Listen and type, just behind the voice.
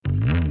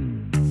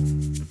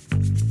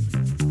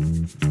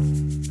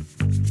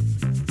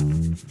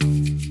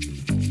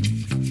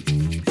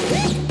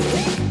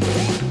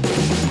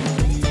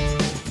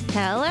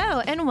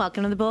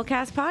Welcome to the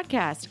Bullcast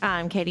Podcast.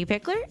 I'm Katie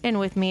Pickler, and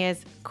with me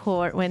is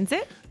Court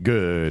Winsett.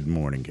 Good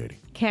morning, Katie.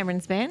 Cameron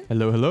Span.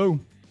 Hello, hello.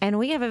 And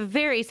we have a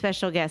very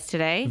special guest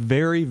today.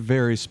 Very,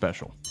 very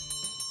special.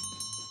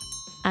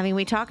 I mean,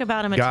 we talk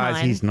about him a Guys,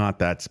 ton. he's not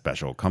that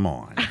special. Come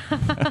on.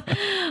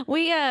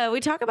 We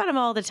talk about him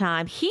all the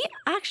time. He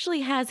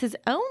actually has his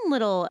own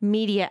little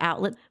media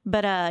outlet,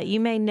 but you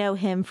may know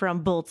him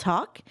from Bull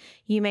Talk.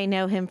 You may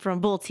know him from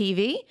Bull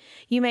TV.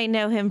 You may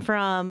know him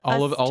from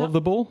All of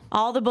the bull?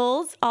 All the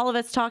bulls. All of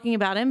us talking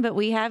about him, but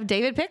we have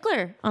David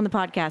Pickler on the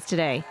podcast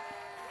today.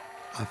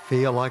 I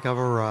feel like I've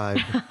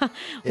arrived.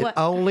 It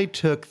only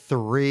took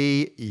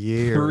 3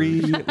 years.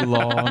 3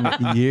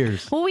 long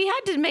years. Well, we had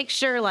to make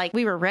sure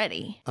we were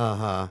ready.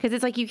 Because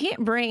it's you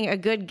can't bring a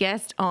good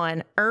guest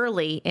on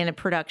early in a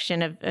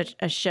production of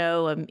a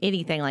show or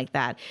anything like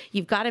that.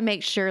 You've got to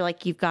make sure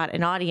you've got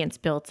an audience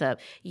built up.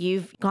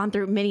 You've gone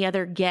through many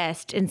other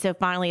guests. And so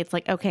finally it's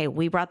okay,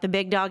 we brought the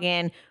big dog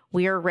in.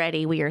 We are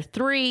ready. We are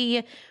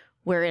 3.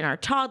 We're in our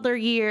toddler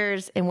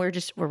years and we're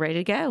ready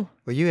to go.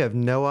 Well, you have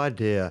no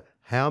idea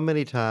how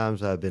many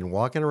times I've been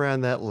walking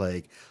around that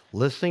lake,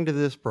 listening to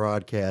this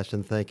broadcast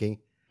and thinking,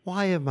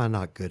 why am I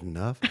not good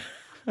enough?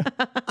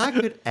 I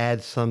could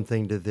add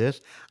something to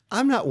this.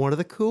 I'm not one of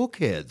the cool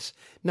kids.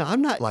 No,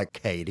 I'm not like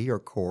Katie or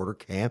Court or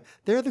Cam.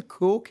 They're the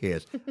cool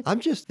kids. I'm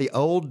just the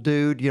old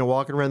dude,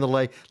 walking around the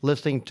lake,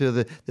 listening to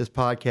this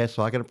podcast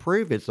so I can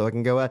approve it, so I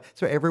can go out,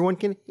 so everyone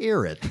can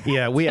hear it.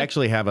 Yeah, we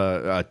actually have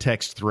a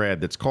text thread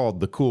that's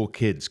called the Cool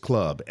Kids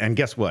Club. And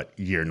guess what?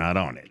 You're not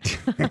on it.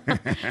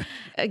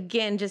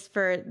 Again, just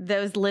for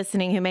those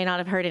listening who may not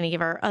have heard any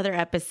of our other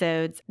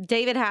episodes,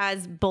 David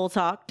has Bull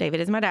Talk.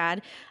 David is my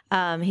dad.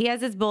 He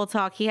has his Bull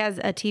Talk. He has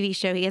a TV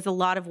show. He has a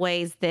lot of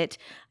ways that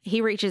he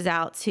reaches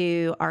out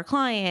to our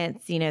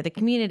clients, the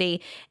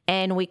community.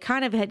 And we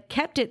kind of had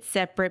kept it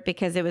separate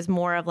because it was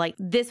more of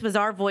this was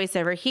our voice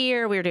over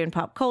here. We were doing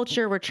pop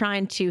culture. We're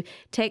trying to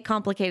take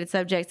complicated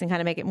subjects and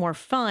kind of make it more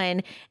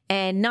fun.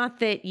 And not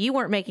that you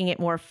weren't making it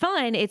more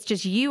fun. It's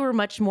just you were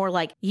much more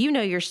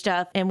your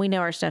stuff and we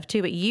know our stuff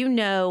too, but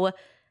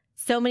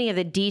so many of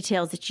the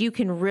details that you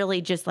can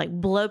really just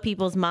blow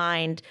people's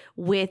mind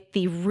with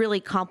the really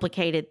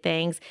complicated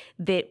things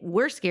that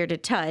we're scared to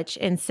touch.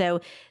 And so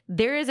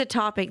there is a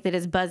topic that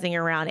is buzzing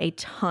around a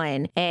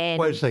ton. And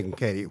wait a second,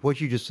 Katie. What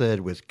you just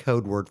said was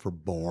code word for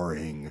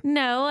boring.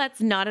 No,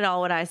 that's not at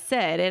all what I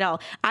said at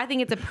all. I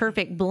think it's a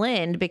perfect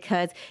blend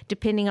because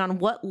depending on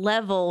what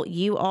level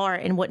you are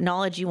and what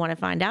knowledge you want to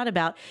find out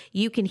about,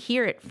 you can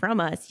hear it from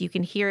us. You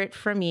can hear it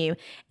from you.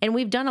 And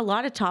we've done a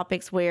lot of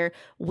topics where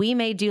we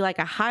may do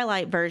a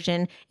highlight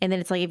version. And then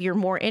it's if you're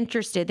more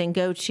interested, then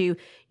go to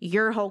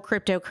your whole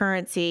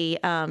cryptocurrency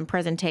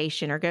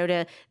presentation or go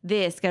to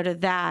this, go to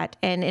that.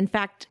 And in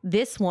fact,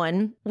 this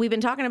one, we've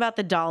been talking about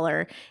the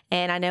dollar.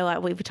 And I know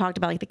we've talked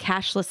about the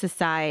cashless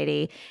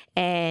society.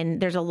 And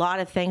there's a lot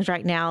of things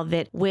right now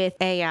that with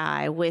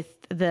AI, with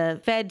the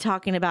Fed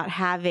talking about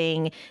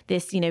having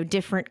this,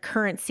 different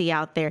currency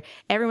out there,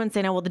 everyone's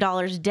saying, oh, well, the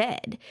dollar's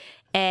dead.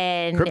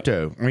 And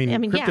Crypto. I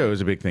mean crypto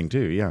is a big thing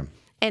too. Yeah.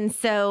 And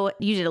so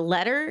you did a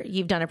letter,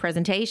 you've done a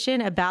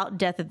presentation about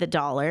death of the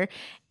dollar.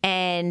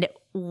 And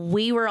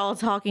we were all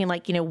talking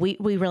we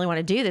really want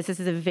to do this. This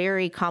is a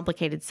very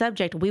complicated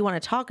subject. We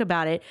want to talk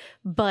about it.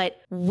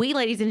 But we,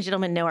 ladies and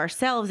gentlemen, know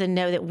ourselves and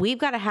know that we've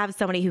got to have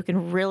somebody who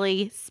can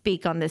really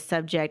speak on this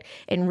subject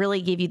and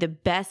really give you the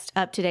best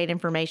up-to-date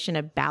information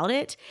about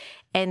it.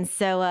 And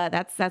so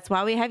that's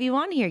why we have you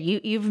on here.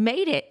 You've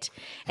made it.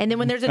 And then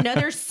when there's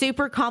another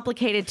super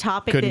complicated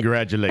topic,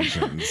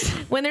 congratulations.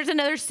 When there's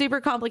another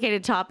super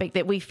complicated topic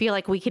that we feel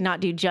we cannot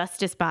do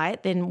justice by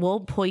it, then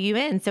we'll pull you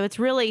in. So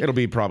it'll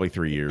be probably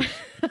 3 years.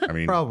 I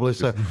mean, probably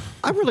so.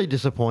 I'm really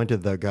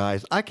disappointed though,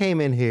 guys. I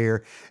came in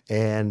here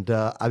and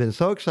I've been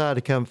so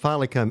excited to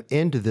finally come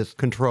into this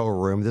control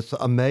room, this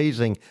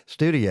amazing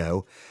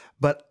studio.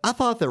 But I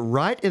thought that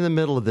right in the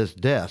middle of this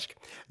desk,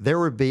 there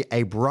would be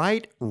a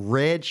bright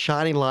red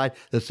shining light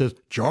that says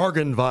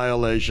jargon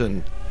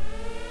violation.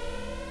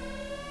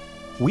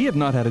 We have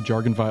not had a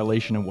jargon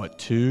violation in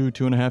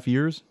 2.5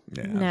 years?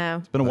 Yeah. No.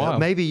 It's been a while.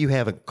 Maybe you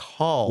haven't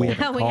called We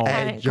haven't called.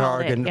 a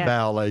jargon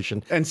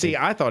violation. And see,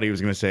 I thought he was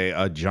going to say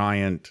a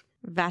giant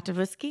vat of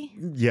whiskey?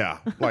 Yeah,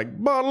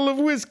 bottle of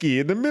whiskey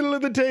in the middle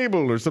of the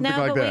table or something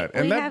like that.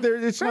 And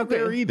it's not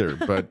there either.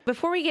 But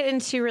before we get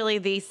into really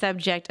the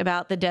subject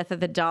about the death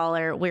of the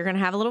dollar, we're going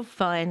to have a little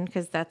fun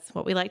because that's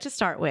what we like to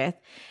start with.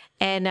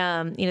 And,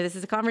 this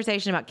is a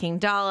conversation about King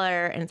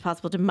Dollar and its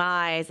possible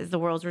demise as the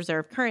world's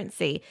reserve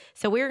currency.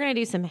 So we're going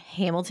to do some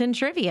Hamilton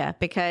trivia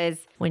because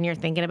when you're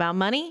thinking about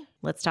money,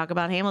 let's talk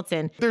about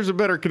Hamilton. There's a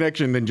better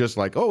connection than just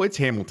it's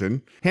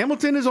Hamilton.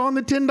 Hamilton is on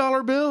the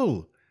 $10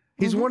 bill.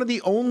 He's one of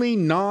the only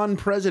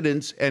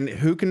non-presidents, and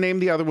who can name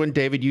the other one?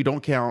 David, you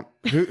don't count.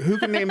 Who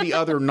can name the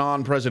other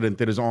non-president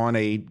that is on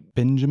a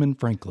Benjamin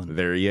Franklin.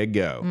 There you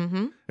go.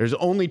 Mm-hmm. There's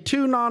only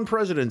 2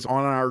 non-presidents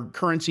on our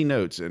currency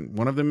notes, and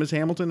one of them is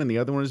Hamilton, and the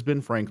other one is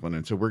Ben Franklin.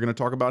 And so we're going to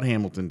talk about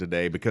Hamilton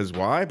today because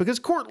why? Because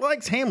Court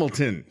likes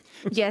Hamilton.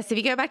 Yes, if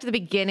you go back to the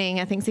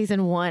beginning, I think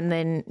season 1,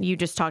 then you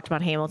just talked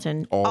about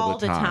Hamilton all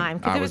the time.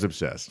 'Cause I it was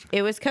obsessed.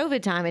 It was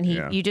COVID time,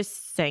 and you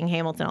just sang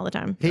Hamilton all the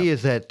time. He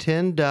is that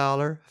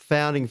 $10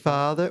 founding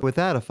father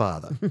without a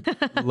father.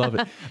 Love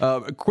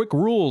it. Quick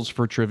rules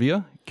for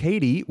trivia.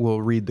 Katie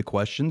will read the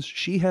questions.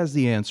 She has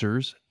the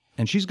answers,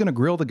 and she's going to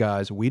grill the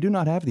guys. We do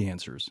not have the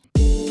answers.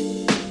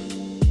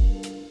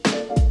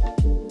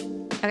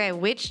 Okay,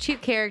 which 2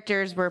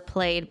 characters were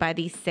played by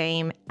the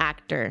same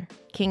actor?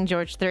 King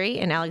George III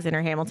and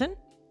Alexander Hamilton,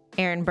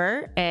 Aaron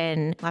Burr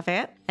and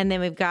Lafayette, and then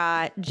we've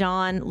got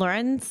John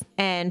Laurens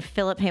and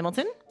Philip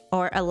Hamilton,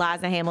 or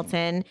Eliza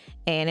Hamilton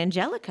and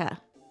Angelica.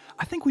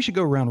 I think we should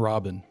go round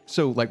robin.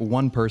 So, like,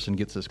 one person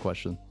gets this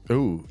question.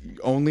 Ooh,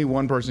 only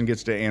one person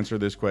gets to answer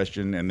this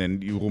question, and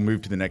then you will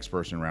move to the next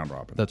person round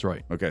robin. That's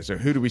right. Okay, so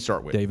who do we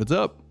start with? David's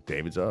up.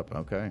 David's up.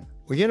 Okay.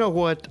 Well, you know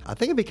what? I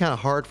think it'd be kind of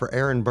hard for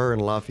Aaron Burr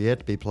and Lafayette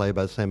to be played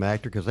by the same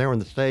actor because they were on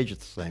the stage at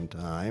the same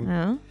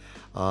time.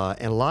 Oh.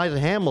 And Eliza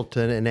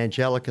Hamilton and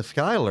Angelica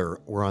Schuyler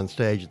were on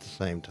stage at the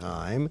same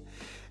time.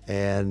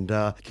 And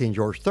King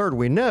George III,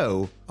 we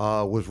know,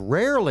 was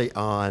rarely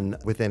on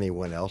with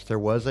anyone else. There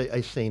was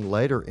a scene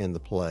later in the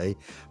play.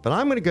 But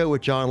I'm going to go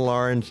with John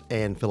Laurens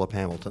and Philip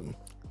Hamilton.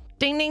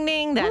 Ding, ding,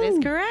 ding. That is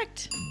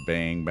correct.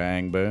 Bang,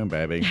 bang, boom,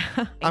 baby.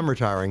 I'm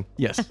retiring.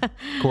 Yes.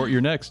 Court, you're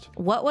next.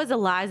 What was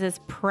Eliza's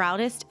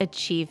proudest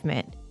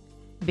achievement?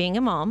 Being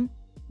a mom,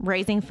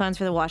 raising funds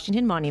for the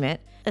Washington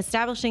Monument,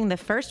 establishing the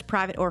first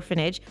private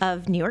orphanage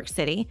of New York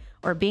City,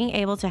 or being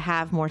able to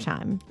have more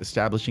time?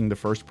 Establishing the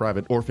first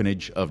private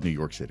orphanage of New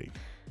York City.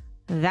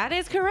 That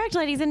is correct,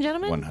 ladies and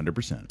gentlemen.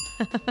 100%.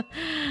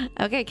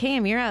 Okay,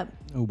 Cam, you're up.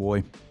 Oh,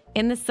 boy.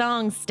 In the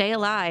song Stay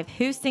Alive,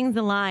 who sings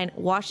the line,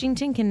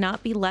 Washington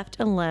cannot be left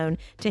alone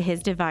to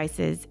his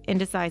devices,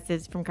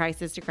 indecisives from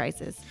crisis to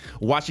crisis?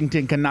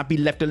 Washington cannot be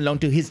left alone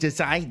to his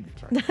decide.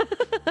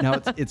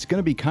 Now, it's going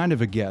to be kind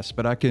of a guess,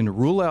 but I can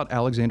rule out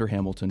Alexander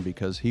Hamilton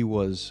because he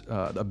was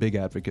a big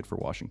advocate for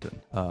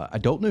Washington. I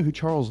don't know who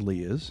Charles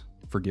Lee is.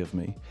 Forgive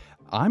me.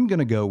 I'm going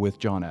to go with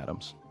John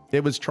Adams.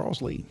 It was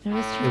Charles Lee. It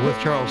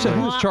was Charles So Lee.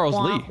 who's Charles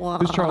Lee?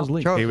 Who's Charles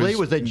Lee? Charles He Lee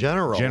was a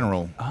general.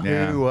 General.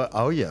 Yeah. Who,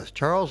 oh, yes.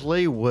 Charles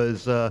Lee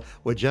was a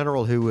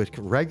general who was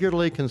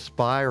regularly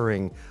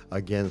conspiring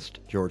against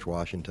George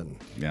Washington.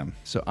 Yeah.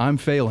 So I'm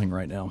failing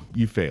right now.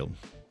 You failed.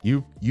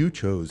 You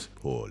chose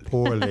poorly.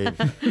 Poorly.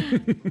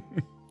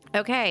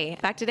 Okay,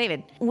 back to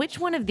David. Which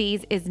one of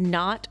these is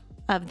not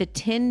of the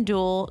 10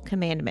 dual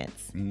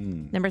commandments?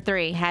 Number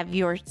 3, have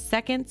your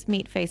seconds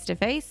meet face to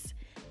face.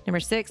 Number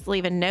 6,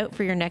 leave a note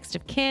for your next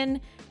of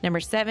kin.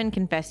 Number 7,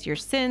 confess your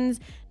sins.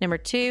 Number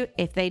 2,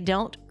 if they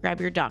don't, grab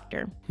your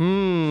doctor.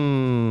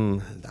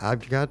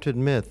 I've got to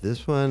admit,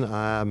 this one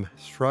I'm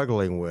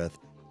struggling with.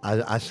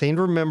 I seem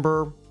to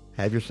remember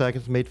have your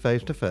seconds meet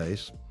face to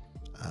face.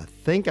 I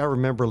think I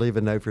remember leave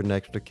a note for your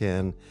next of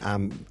kin.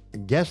 I'm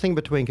guessing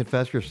between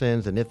confess your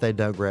sins and if they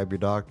don't, grab your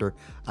doctor.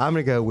 I'm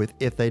going to go with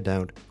if they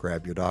don't,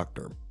 grab your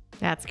doctor.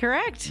 That's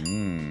correct.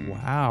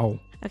 Wow.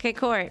 Okay,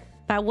 Court.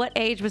 By what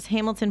age was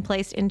Hamilton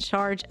placed in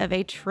charge of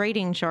a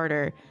trading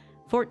charter?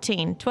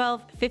 14,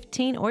 12,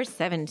 15, or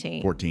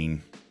 17?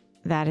 14.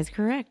 That is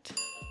correct.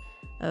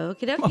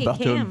 Okie dokie, I'm about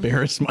to Cam.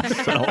 embarrass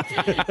myself.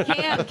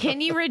 Cam,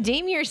 can you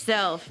redeem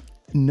yourself?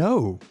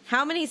 No.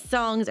 How many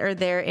songs are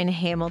there in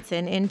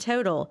Hamilton in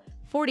total?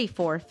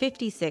 44,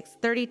 56,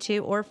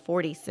 32, or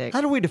 46? How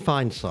do we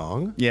define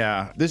song?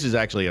 Yeah, this is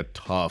actually a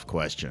tough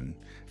question.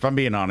 If I'm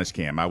being honest,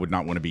 Cam, I would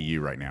not want to be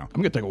you right now.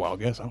 I'm going to take a wild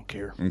guess. I don't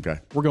care. Okay.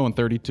 We're going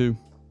 32.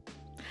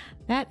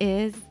 That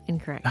is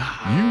incorrect.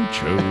 You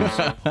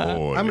chose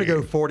poorly. I'm going to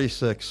go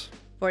 46.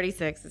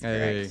 46 is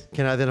correct.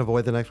 Can I then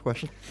avoid the next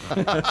question?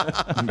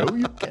 No,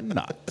 you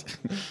cannot.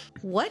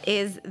 What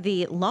is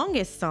the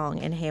longest song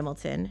in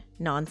Hamilton?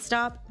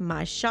 Nonstop,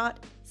 My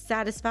Shot,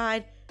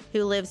 Satisfied,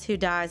 Who Lives, Who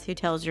Dies, Who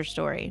Tells Your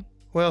Story?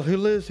 Well, Who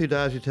Lives, Who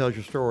Dies, Who Tells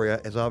Your Story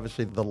is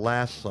obviously the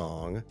last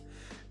song.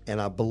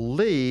 And I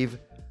believe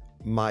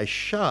My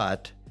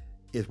Shot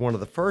is one of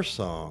the first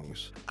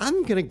songs.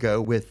 I'm going to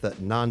go with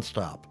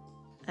Nonstop.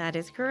 That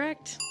is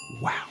correct.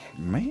 Wow,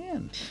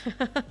 man.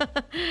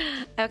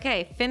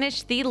 Okay,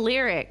 finish the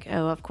lyric.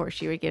 Oh, of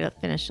course you would get a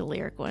finish the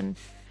lyric one.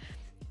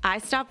 I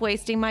stop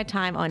wasting my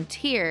time on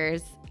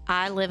tears.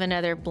 I live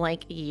another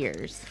blank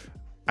years.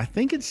 I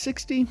think it's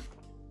 60.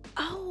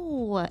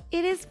 Oh,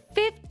 it is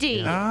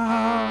 50.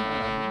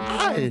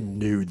 I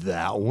knew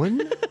that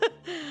one.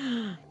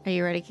 Are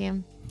you ready,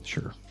 Cam?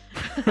 Sure.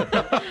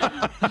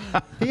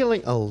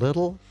 Feeling a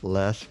little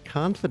less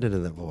confident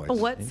in the voice.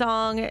 What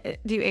song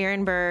do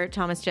Aaron Burr,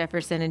 Thomas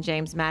Jefferson, and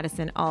James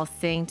Madison all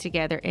sing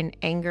together in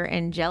Anger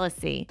and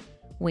Jealousy?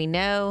 We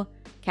Know,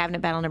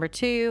 Cabinet Battle Number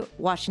 2,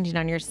 Washington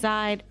on Your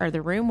Side, or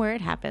The Room Where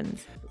It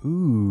Happens?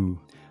 Ooh.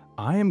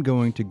 I am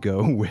going to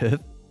go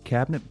with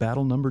Cabinet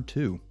Battle number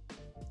 2.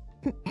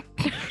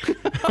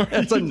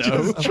 That's a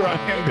no.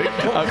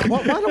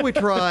 Why don't we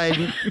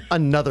try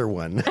another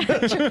one?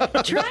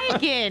 Try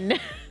again.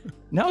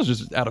 Now it's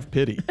just out of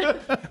pity.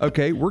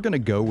 Okay, we're going to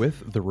go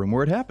with the room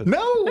where it happened.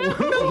 No.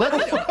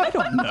 I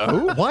don't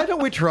know. Why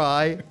don't we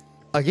try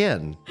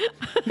again?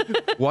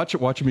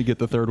 Watch me get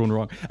the third one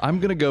wrong. I'm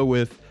going to go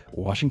with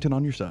Washington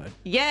on your side.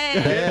 Yay.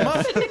 It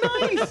must be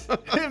nice.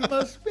 It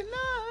must be nice.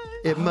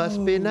 It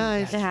must be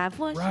nice. To have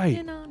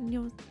Washington on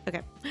yours.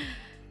 Okay.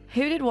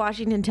 Who did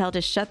Washington tell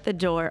to shut the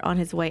door on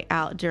his way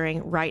out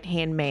during Right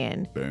Hand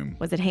Man? Boom.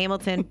 Was it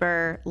Hamilton,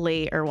 Burr,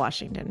 Lee, or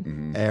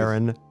Washington?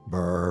 Aaron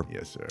Burr.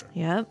 Yes, sir.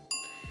 Yep.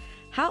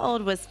 How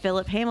old was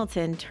Philip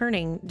Hamilton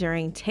turning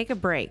during Take a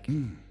Break?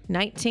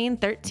 19,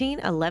 13,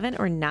 11,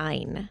 or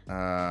 9?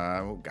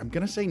 I'm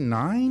going to say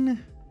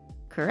 9.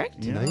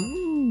 Correct. Yeah.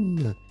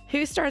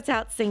 Who starts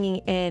out singing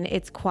in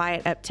It's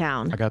Quiet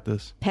Uptown? I got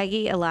this.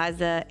 Peggy,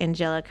 Eliza,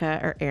 Angelica,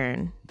 or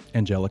Aaron?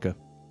 Angelica.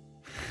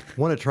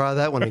 Want to try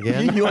that one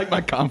again? You like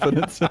my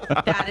confidence?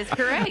 That is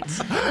correct.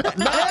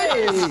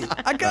 Nice.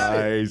 I got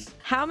it. Nice.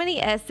 How many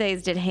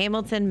essays did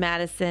Hamilton,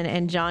 Madison,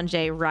 and John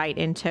Jay write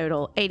in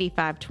total?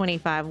 85,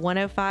 25,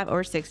 105,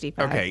 or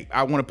 65? Okay,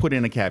 I want to put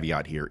in a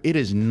caveat here. It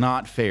is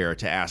not fair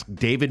to ask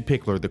David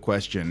Pickler the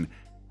question,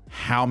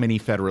 how many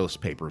Federalist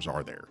Papers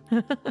are there?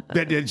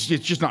 It's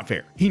just not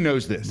fair. He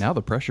knows this. Now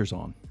the pressure's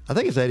on. I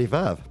think it's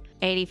 85.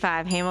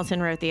 85. Hamilton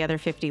wrote the other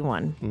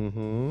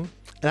 51.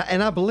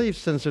 And I believe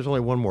since there's only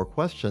one more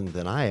question,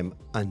 then I am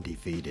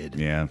undefeated.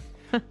 Yeah.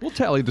 We'll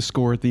tally the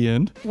score at the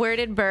end. Where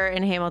did Burr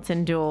and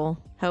Hamilton duel?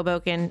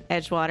 Hoboken,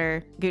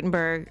 Edgewater,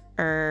 Gutenberg,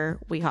 or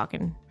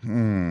Weehawken?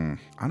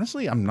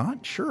 Honestly, I'm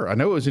not sure. I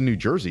know it was in New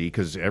Jersey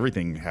because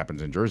everything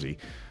happens in Jersey,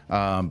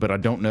 but I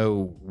don't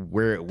know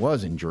where it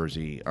was in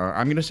Jersey.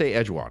 I'm going to say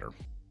Edgewater.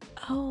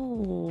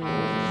 Oh.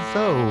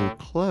 So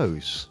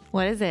close.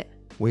 What is it?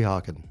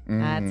 Weehawken.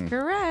 That's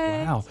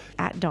correct. Wow.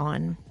 At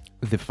dawn.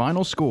 The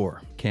final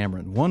score,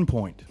 Cameron, 1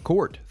 point.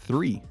 Court,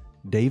 3.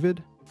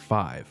 David,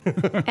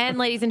 5. And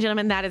ladies and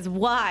gentlemen, that is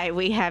why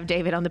we have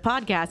David on the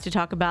podcast to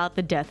talk about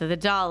the death of the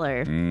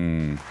dollar.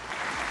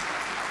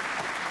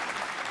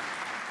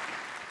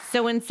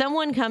 So when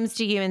someone comes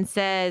to you and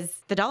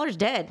says, the dollar's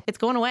dead, it's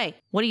going away,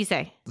 what do you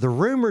say? The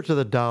rumor to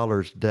the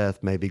dollar's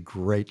death may be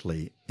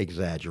greatly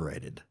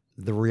exaggerated.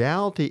 The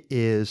reality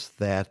is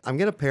that I'm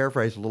going to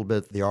paraphrase a little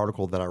bit the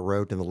article that I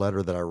wrote and the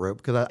letter that I wrote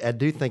because I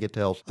do think it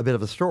tells a bit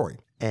of a story.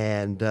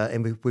 And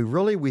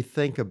we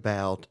think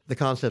about the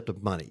concept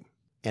of money.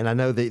 And I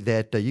know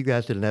that you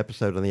guys did an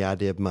episode on the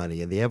idea of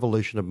money and the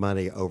evolution of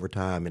money over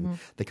time and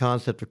the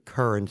concept of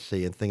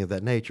currency and things of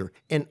that nature.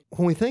 And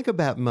when we think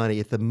about money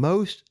at the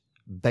most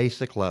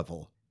basic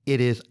level, it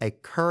is a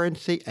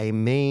currency, a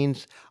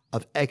means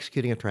of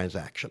executing a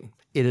transaction.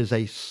 It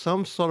is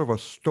some sort of a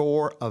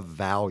store of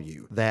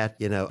value that,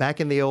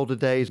 back in the older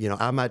days,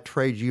 I might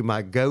trade you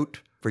my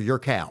goat for your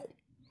cow.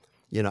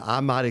 I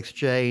might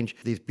exchange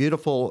these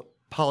beautiful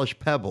polished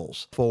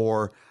pebbles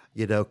for,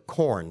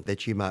 corn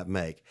that you might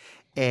make.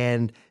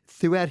 And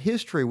throughout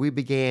history, we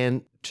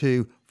began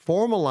to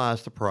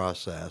formalize the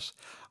process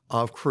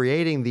of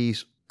creating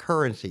these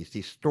currencies,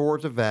 these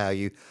stores of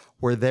value,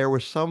 where there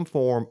was some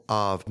form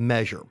of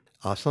measure,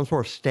 some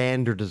sort of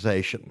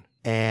standardization.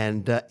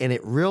 And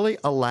it really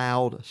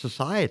allowed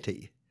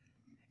society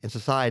and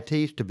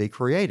societies to be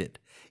created.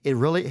 It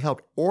really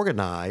helped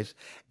organize,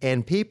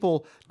 and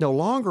people no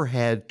longer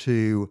had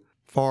to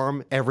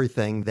farm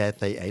everything that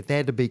they ate. They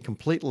had to be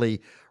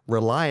completely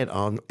reliant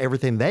on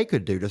everything they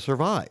could do to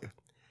survive.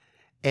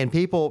 And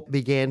people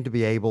began to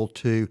be able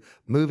to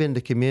move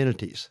into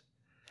communities,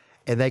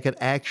 and they could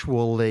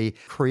actually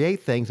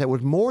create things that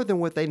was more than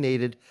what they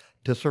needed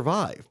to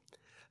survive.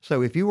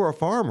 So if you were a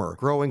farmer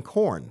growing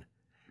corn,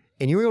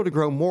 and you were able to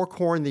grow more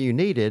corn than you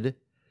needed,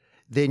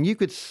 then you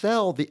could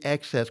sell the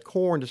excess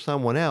corn to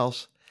someone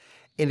else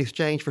in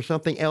exchange for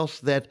something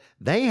else that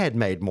they had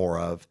made more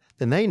of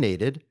than they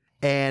needed.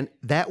 And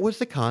that was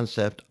the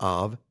concept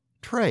of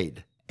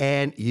trade.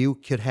 And you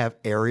could have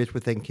areas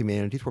within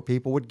communities where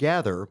people would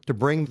gather to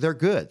bring their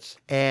goods.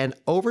 And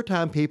over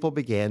time, people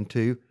began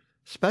to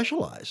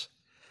specialize.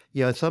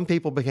 Some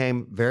people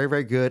became very,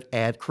 very good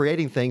at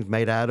creating things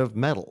made out of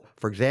metal.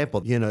 For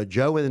example,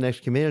 Joe in the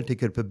next community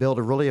could build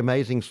a really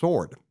amazing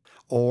sword.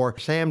 Or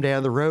Sam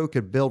down the road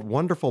could build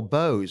wonderful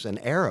bows and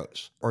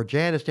arrows. Or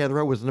Janice down the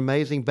road was an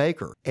amazing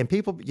baker. And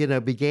people,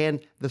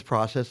 began this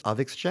process of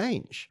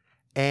exchange.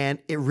 And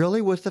it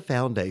really was the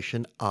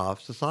foundation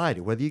of society.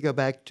 Whether you go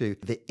back to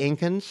the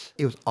Incans,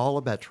 it was all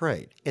about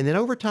trade. And then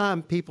over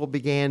time, people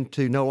began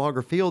to no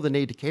longer feel the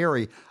need to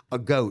carry a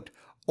goat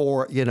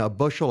or, a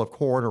bushel of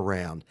corn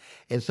around.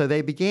 And so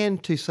they began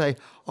to say,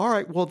 all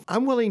right, well,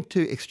 I'm willing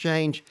to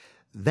exchange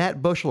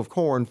that bushel of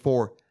corn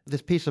for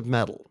this piece of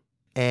metal.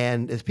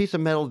 And this piece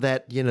of metal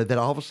that, that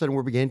all of a sudden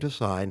we're beginning to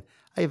assign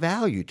a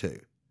value to.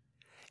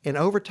 And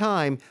over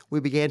time, we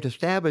began to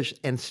establish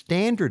and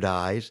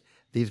standardize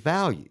these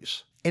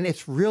values. And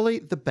it's really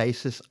the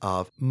basis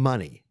of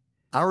money.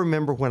 I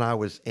remember when I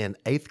was in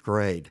 8th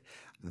grade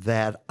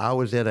that I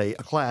was in a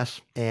class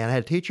and I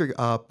had a teacher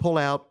pull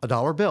out a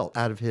dollar bill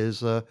out of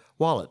his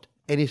wallet.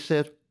 And he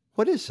said,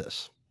 what is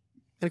this?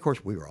 And of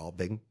course, we were all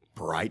big,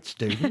 bright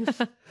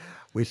students.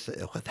 We said,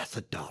 well, that's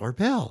a dollar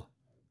bill.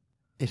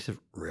 He said,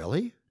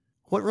 really?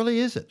 What really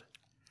is it?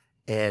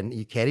 And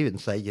you can't even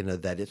say,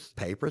 that it's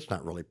paper. It's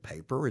not really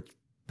paper. It's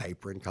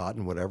paper and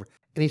cotton, whatever.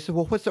 And he said,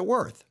 well, what's it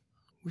worth?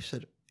 We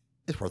said,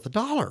 it's worth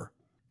 $1.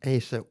 And he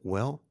said,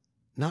 well,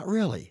 not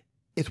really.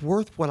 It's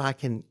worth what I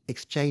can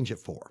exchange it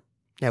for.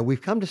 Now,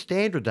 we've come to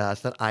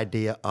standardize that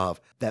idea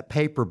of that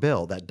paper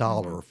bill, that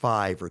dollar or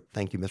 $5 or,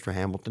 thank you, Mr.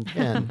 Hamilton,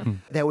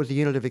 10. That was the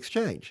unit of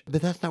exchange.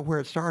 But that's not where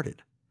it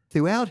started.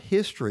 Throughout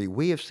history,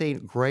 we have seen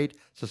great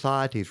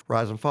societies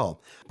rise and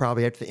fall.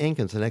 Probably after the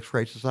Incans, the next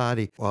great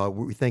society,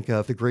 we think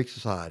of the Greek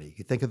society.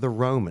 You think of the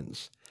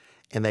Romans.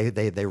 And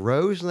they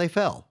rose and they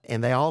fell.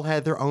 And they all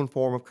had their own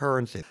form of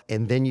currency.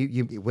 And then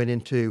you went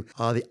into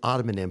the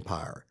Ottoman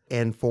Empire.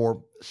 And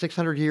for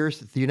 600 years,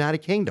 the United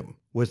Kingdom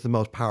was the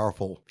most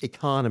powerful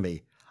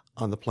economy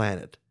on the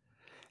planet.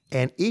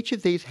 And each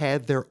of these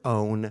had their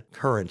own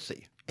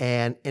currency.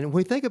 And when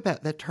we think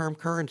about that term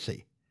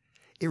currency,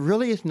 it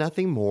really is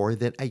nothing more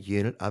than a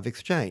unit of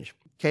exchange.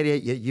 Katie,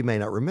 you may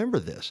not remember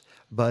this,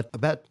 but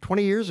about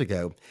 20 years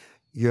ago,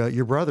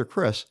 your brother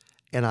Chris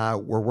and I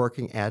were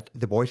working at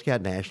the Boy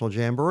Scout National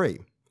Jamboree.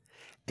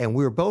 And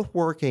we were both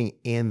working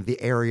in the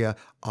area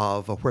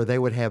of where they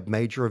would have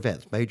major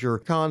events, major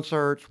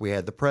concerts. We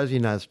had the President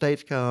of the United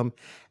States come,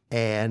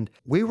 and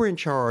we were in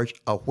charge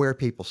of where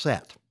people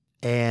sat.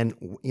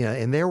 And,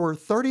 and there were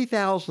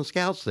 30,000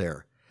 scouts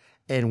there.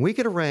 And we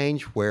could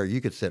arrange where you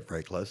could sit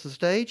very close to the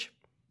stage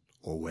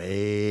or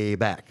way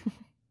back.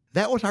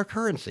 That was our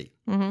currency.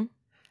 Mm-hmm.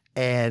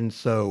 And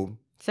so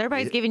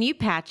everybody's giving you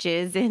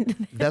patches.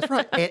 That's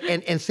right.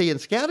 And see, in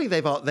scouting,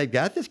 they've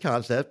got this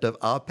concept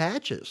of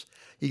patches.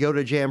 You go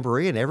to a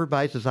jamboree and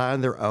everybody's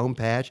designed their own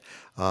patch.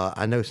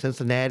 I know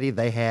Cincinnati,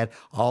 they had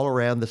all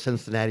around the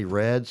Cincinnati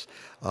Reds.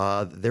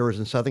 There was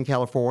in Southern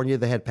California,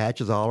 they had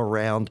patches all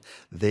around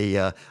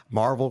the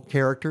Marvel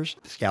characters.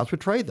 The scouts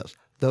would trade those.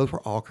 Those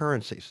were all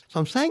currencies. So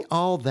I'm saying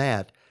all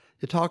that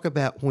to talk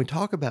about, when we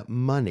talk about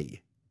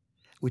money,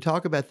 we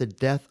talk about the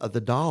death of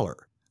the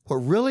dollar. What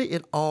really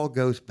it all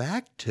goes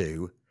back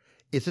to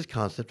is this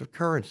concept of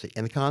currency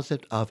and the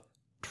concept of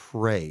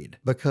trade.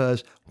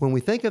 Because when we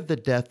think of the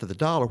death of the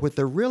dollar, what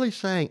they're really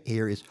saying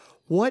here is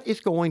what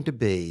is going to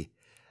be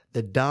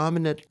the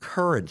dominant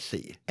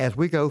currency as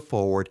we go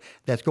forward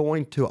that's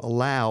going to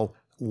allow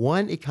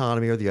one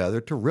economy or the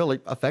other to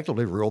really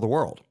effectively rule the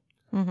world.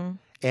 Mm-hmm.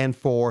 And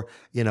for,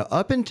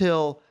 up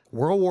until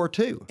World War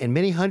II and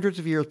many hundreds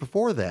of years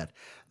before that,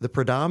 the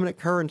predominant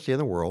currency in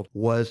the world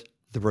was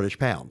the British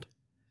pound.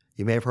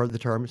 You may have heard the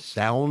term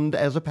sound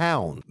as a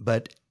pound,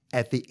 but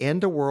at the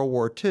end of World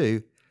War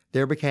II,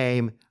 there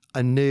became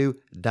a new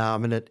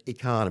dominant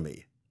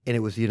economy, and it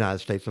was the United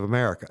States of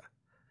America.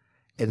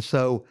 And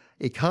so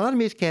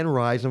economies can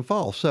rise and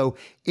fall. So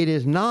it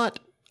is not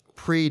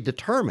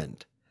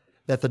predetermined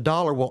that the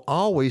dollar will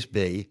always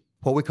be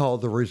what we call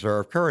the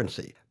reserve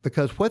currency,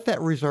 because what that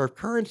reserve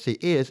currency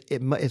is,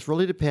 it's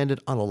really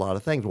dependent on a lot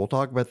of things. We'll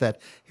talk about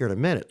that here in a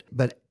minute.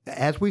 But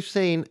as we've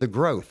seen the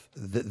growth,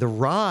 the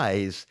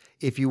rise,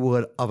 if you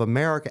would, of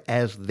America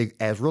as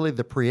really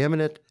the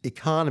preeminent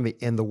economy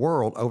in the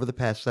world over the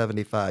past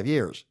 75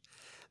 years,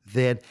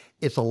 then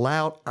it's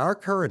allowed our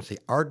currency,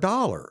 our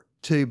dollar,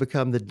 to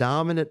become the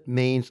dominant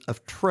means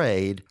of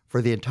trade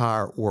for the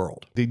entire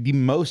world. The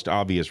most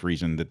obvious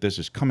reason that this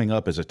is coming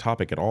up as a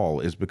topic at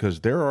all is because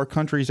there are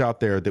countries out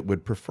there that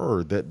would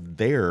prefer that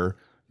their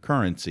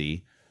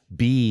currency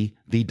be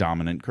the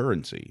dominant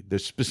currency.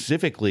 There's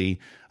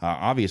specifically,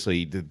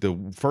 obviously, the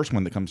first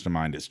one that comes to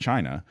mind is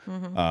China.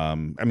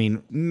 Mm-hmm.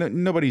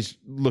 Nobody's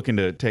looking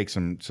to take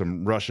some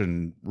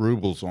Russian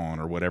rubles on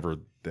or whatever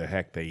the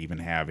heck they even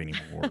have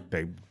anymore.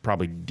 They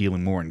probably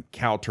dealing more in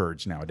cow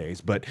turds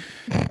nowadays. But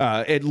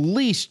at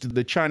least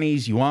the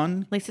Chinese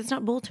yuan. At least it's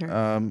not bull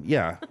turd.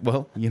 Yeah.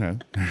 Well,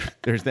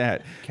 there's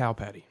that. Cow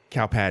patty.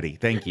 Cow patty.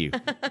 Thank you.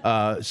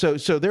 So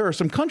there are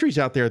some countries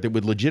out there that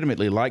would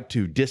legitimately like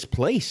to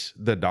displace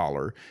the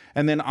dollar.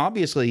 And then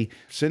obviously,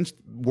 since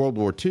World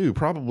War II,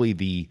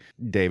 probably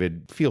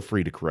David, feel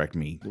free to correct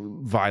me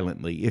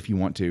violently if you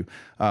want to,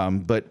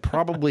 but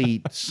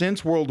probably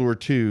since World War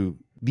II,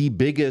 the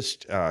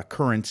biggest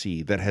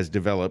currency that has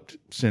developed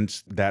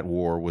since that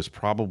war was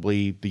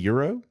probably the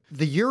euro?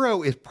 The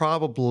euro is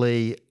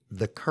probably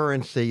the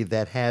currency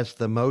that has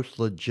the most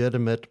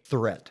legitimate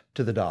threat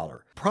to the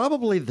dollar.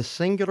 Probably the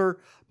singular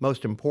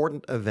most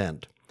important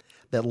event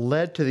that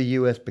led to the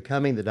U.S.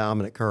 becoming the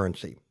dominant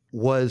currency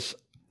was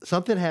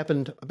something that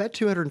happened about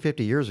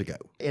 250 years ago.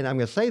 And I'm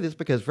going to say this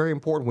because it's very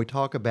important when we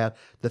talk about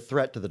the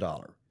threat to the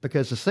dollar.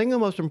 Because the single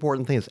most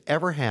important thing that's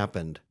ever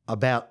happened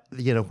about,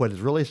 what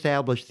has really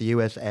established the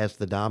U.S. as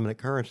the dominant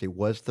currency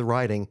was the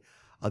writing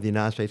of the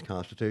United States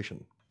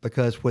Constitution.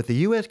 Because what the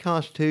U.S.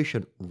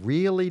 Constitution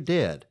really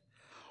did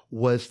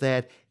was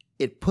that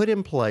it put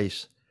in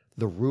place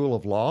the rule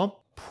of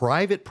law,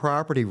 private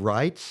property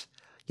rights,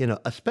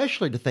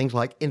 especially to things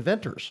like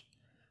inventors,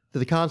 to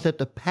the concept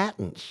of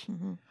patents,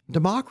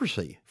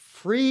 democracy,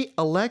 free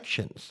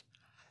elections.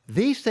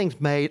 These things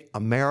made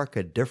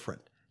America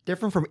different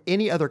from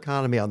any other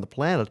economy on the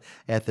planet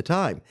at the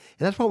time.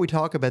 And that's why we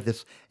talk about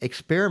this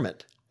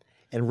experiment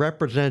and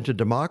representative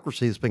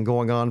democracy has been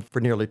going on for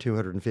nearly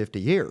 250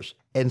 years.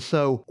 And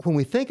so when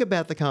we think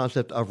about the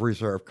concept of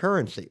reserve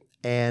currency,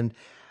 and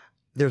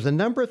there's a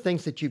number of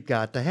things that you've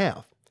got to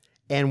have.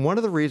 And one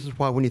of the reasons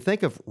why when you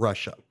think of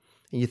Russia,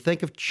 and you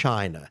think of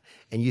China,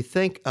 and you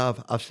think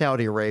of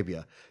Saudi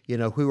Arabia,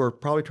 who are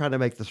probably trying to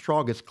make the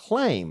strongest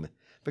claim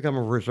become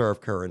a reserve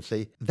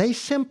currency, they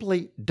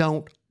simply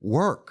don't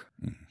work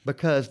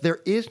because there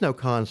is no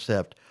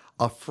concept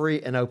of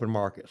free and open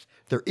markets.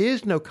 There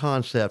is no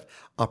concept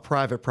of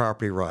private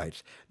property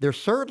rights. There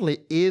certainly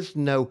is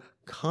no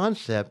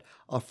concept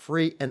of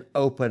free and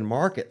open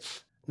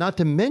markets. Not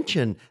to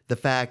mention the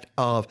fact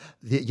of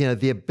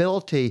the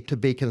ability to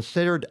be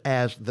considered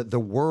as the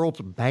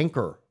world's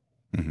banker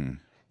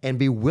and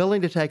be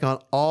willing to take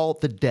on all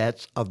the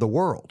debts of the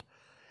world.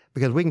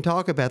 Because we can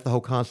talk about the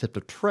whole concept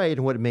of trade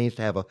and what it means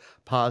to have a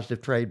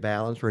positive trade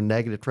balance or a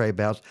negative trade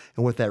balance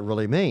and what that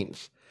really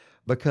means.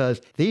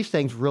 Because these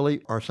things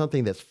really are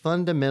something that's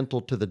fundamental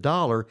to the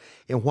dollar,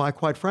 and why,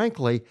 quite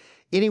frankly,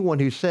 anyone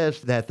who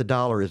says that the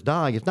dollar is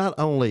dying is not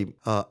only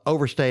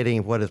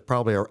overstating what is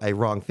probably a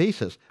wrong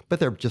thesis,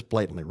 but they're just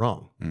blatantly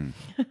wrong.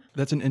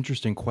 That's an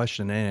interesting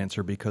question and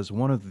answer, because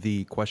one of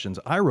the questions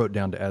I wrote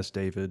down to ask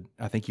David,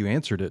 I think you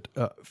answered it.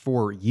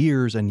 For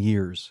years and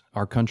years,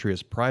 our country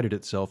has prided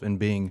itself in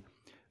being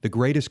the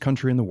greatest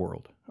country in the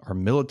world. Our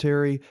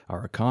military,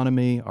 our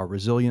economy, our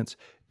resilience.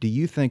 Do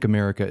you think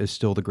America is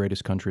still the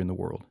greatest country in the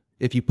world?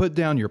 If you put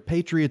down your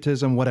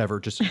patriotism,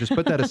 whatever, just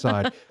put that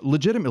aside.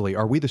 Legitimately,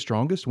 are we the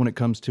strongest when it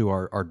comes to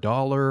our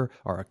dollar,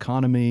 our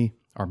economy,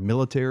 our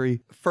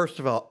military? First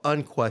of all,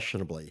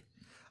 unquestionably,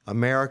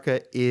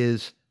 America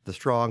is the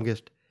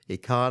strongest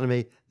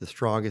economy, the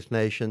strongest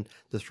nation,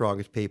 the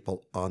strongest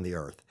people on the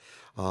earth.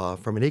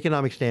 From an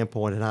economic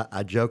standpoint, and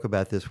I joke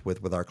about this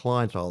with our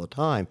clients all the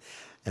time,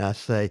 and I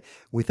say,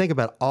 we think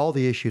about all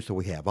the issues that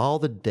we have, all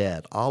the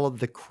debt, all of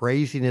the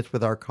craziness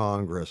with our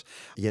Congress.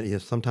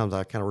 Sometimes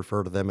I kind of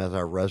refer to them as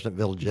our resident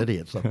village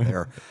idiots up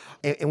there.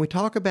 And we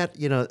talk about,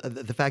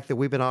 the fact that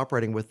we've been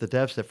operating with the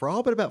deficit for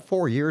all but about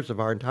 4 years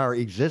of our entire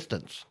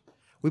existence.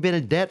 We've been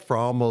in debt for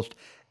almost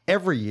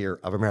every year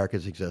of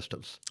America's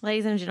existence.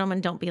 Ladies and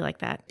gentlemen, don't be like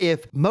that.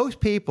 If most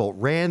people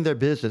ran their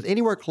business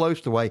anywhere close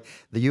to the way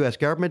the U.S.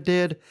 government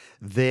did,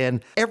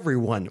 then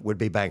everyone would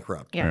be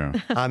bankrupt. Yeah.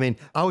 I mean,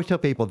 I always tell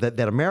people that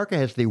America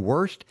has the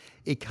worst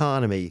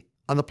economy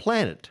on the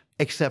planet,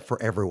 except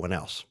for everyone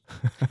else.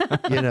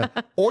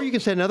 Or you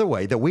can say another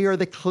way, that we are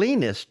the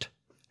cleanest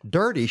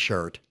dirty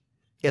shirt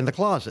in the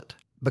closet.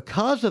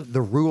 Because of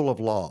the rule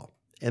of law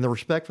and the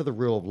respect for the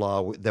rule of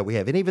law that we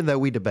have, and even though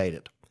we debate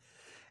it,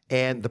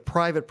 and the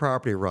private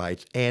property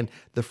rights, and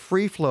the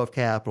free flow of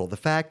capital, the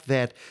fact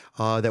that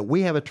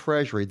we have a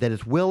treasury that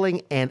is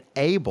willing and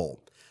able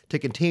to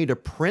continue to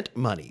print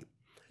money,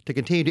 to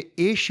continue to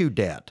issue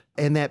debt,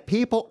 and that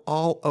people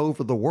all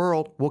over the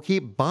world will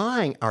keep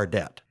buying our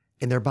debt.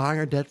 And they're buying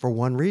our debt for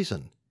one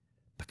reason,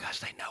 because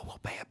they know we'll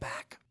pay it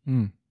back.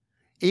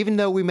 Even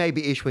though we may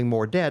be issuing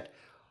more debt,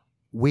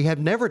 we have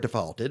never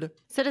defaulted.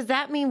 So does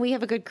that mean we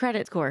have a good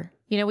credit score?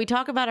 We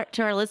talk about it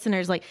to our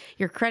listeners, like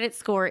your credit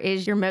score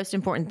is your most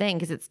important thing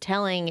because it's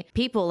telling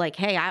people like,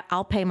 hey,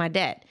 I'll pay my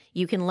debt.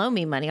 You can loan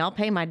me money. I'll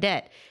pay my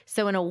debt.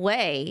 So in a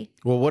way.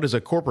 Well, what is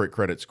a corporate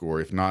credit score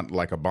if not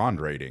like a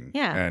bond rating?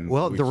 Yeah. And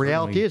well, the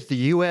reality is the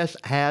U.S.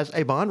 has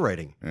a bond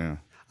rating. Yeah.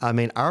 I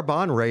mean, our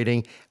bond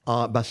rating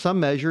by some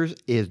measures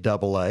is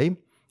AA.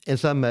 In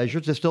some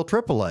measures, it's still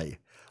AAA.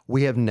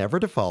 We have never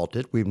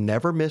defaulted. We've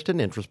never missed an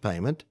interest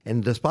payment.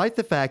 And despite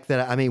the fact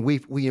that,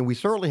 we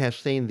certainly have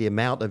seen the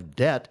amount of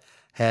debt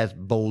has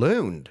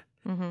ballooned.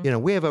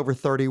 We have over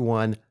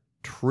 $31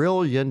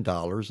 trillion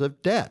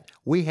of debt.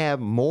 We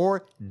have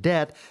more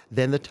debt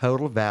than the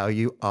total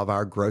value of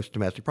our gross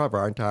domestic product,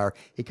 our entire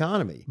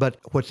economy. But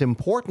what's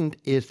important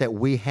is that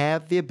we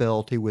have the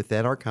ability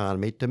within our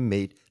economy to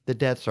meet the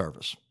debt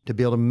service, to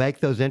be able to make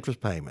those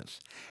interest payments.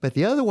 But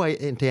the other way,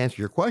 and to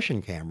answer your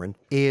question, Cameron,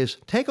 is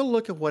take a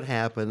look at what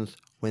happens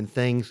when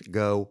things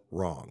go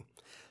wrong.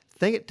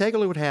 Take a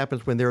look at what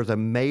happens when there's a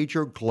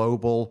major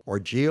global or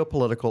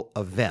geopolitical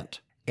event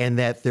and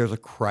that there's a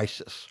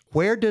crisis.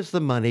 Where does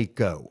the money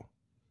go?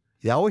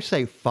 They always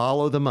say,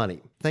 follow the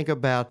money. Think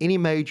about any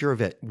major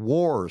event,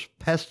 wars,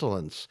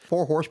 pestilence,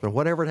 four horsemen,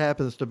 whatever it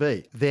happens to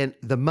be. Then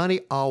the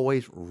money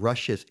always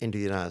rushes into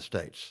the United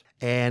States.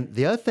 And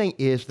the other thing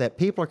is that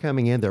people are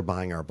coming in, they're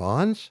buying our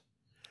bonds,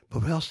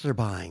 but what else they're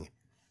buying?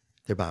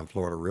 They're buying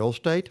Florida real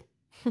estate.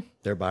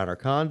 They're buying our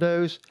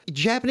condos.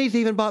 Japanese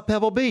even bought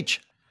Pebble Beach.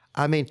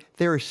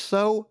 There is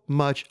so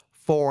much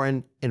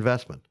foreign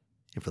investment.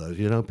 And for those of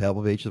you who know,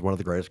 Pebble Beach is one of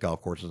the greatest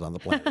golf courses on the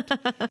planet.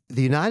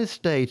 The United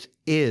States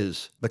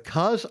is,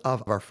 because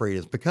of our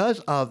freedoms, because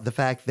of the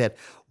fact that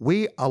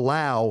we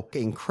allow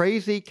in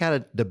crazy kind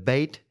of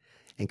debate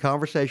and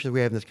conversations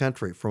we have in this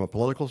country from a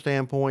political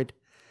standpoint,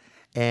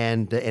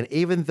 and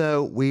even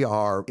though we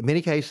are, in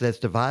many cases, as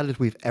divided as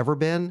we've ever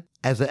been,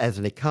 as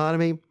an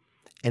economy,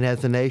 And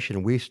as a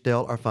nation, we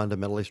still are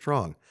fundamentally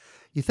strong.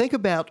 You think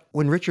about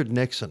when Richard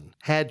Nixon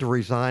had to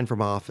resign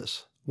from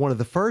office. One of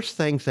the first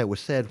things that was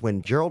said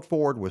when Gerald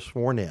Ford was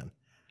sworn in,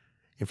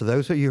 and for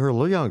those of you who are a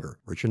little younger,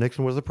 Richard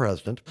Nixon was the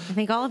president. I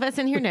think all of us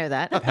in here know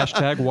that.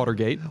 Hashtag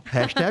Watergate.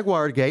 Hashtag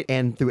Watergate.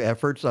 And through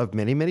efforts of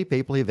many, many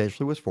people, he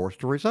eventually was forced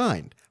to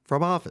resign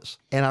from office.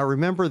 And I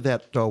remember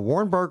that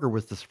Warren Burger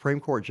was the Supreme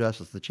Court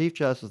Justice, the Chief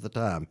Justice at the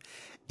time.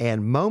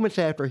 And moments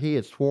after he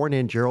had sworn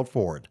in Gerald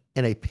Ford,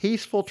 in a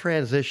peaceful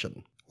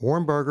transition,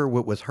 Warren Burger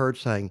was heard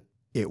saying,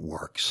 "It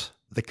works.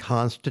 The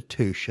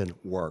Constitution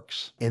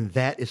works." And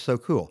that is so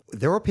cool.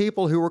 There were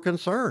people who were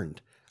concerned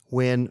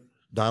when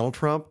Donald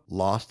Trump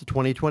lost the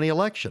 2020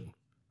 election.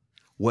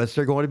 Was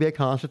there going to be a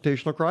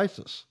constitutional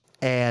crisis?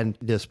 And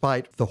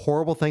despite the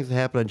horrible things that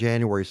happened on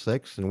January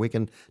 6th, and we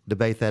can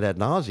debate that ad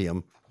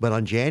nauseum, but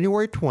on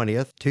January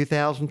 20th,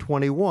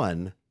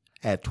 2021,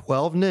 at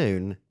 12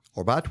 noon,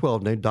 or by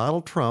 12 noon,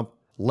 Donald Trump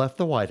left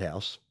the White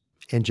House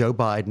and Joe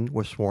Biden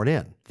was sworn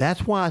in.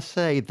 That's why I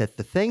say that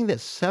the thing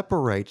that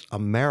separates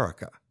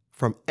America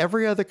from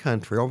every other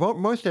country, or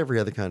most every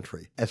other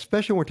country,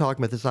 especially when we're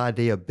talking about this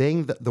idea of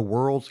being the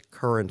world's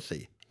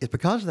currency, it's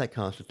because of that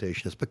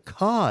Constitution. It's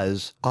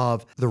because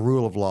of the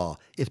rule of law.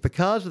 It's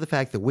because of the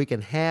fact that we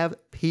can have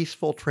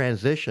peaceful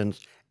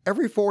transitions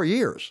every 4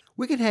 years.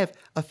 We can have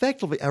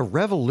effectively a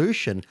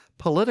revolution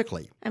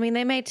politically. I mean,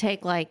 they may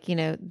take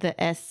the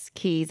S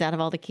keys out of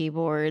all the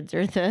keyboards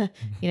or they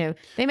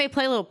may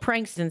play little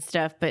pranks and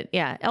stuff, but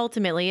yeah,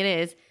 ultimately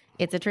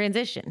it's a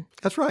transition.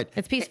 That's right.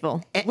 It's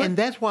peaceful. And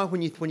that's why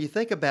when you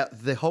think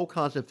about the whole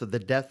concept of the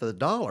death of the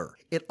dollar,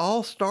 it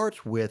all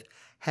starts with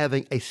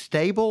having a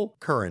stable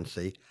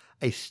currency,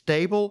 a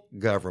stable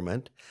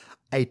government,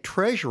 a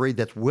treasury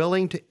that's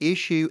willing to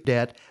issue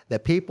debt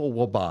that people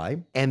will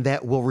buy and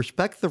that will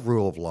respect the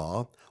rule of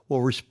law,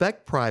 will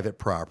respect private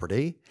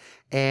property,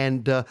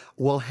 and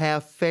will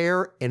have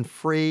fair and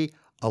free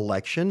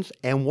elections,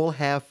 and we'll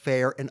have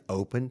fair and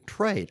open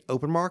trade,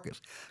 open markets.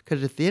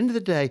 Because at the end of the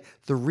day,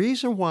 the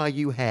reason why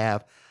you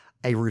have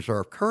a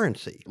reserve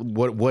currency.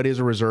 What is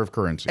a reserve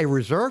currency? A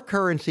reserve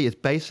currency is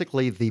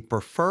basically the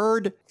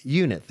preferred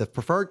unit, the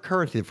preferred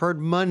currency, the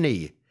preferred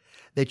money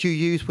that you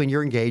use when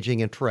you're engaging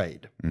in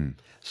trade.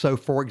 So,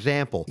 for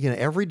example,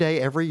 every day,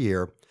 every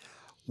year,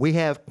 we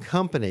have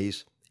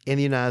companies in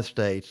the United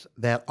States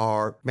that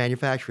are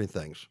manufacturing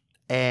things.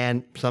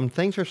 And some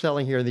things are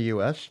selling here in the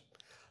U.S.,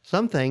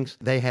 some things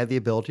they have the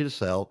ability to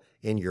sell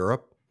in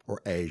Europe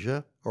or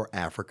Asia or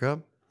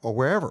Africa or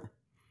wherever.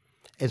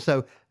 And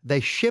so they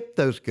ship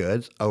those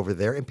goods over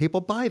there and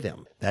people buy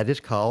them. That is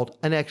called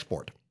an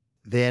export.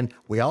 Then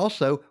we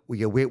also, we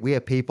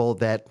have people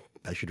that,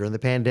 especially during the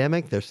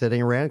pandemic, they're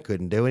sitting around,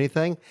 couldn't do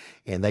anything,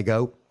 and they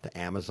go to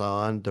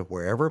Amazon, to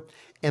wherever,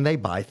 and they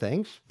buy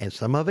things. And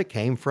some of it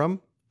came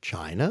from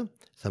China.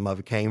 Some of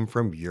it came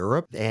from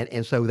Europe,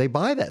 and so they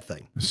buy that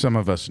thing. Some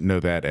of us know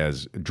that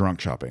as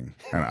drunk shopping.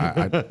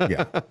 And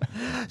yeah.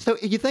 So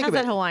you think How's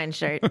about that Hawaiian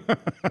shirt?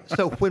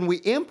 So when we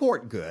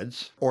import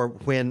goods, or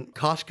when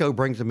Costco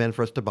brings them in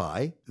for us to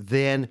buy,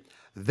 then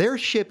they're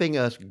shipping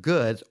us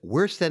goods,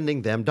 we're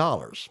sending them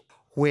dollars.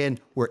 When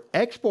we're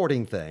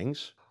exporting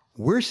things,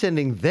 we're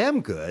sending them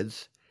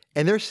goods,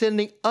 and they're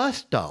sending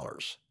us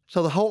dollars.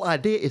 So the whole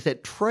idea is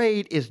that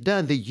trade is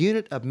done. The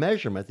unit of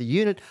measurement, the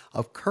unit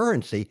of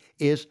currency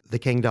is the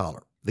king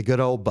dollar, the good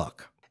old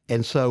buck.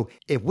 And so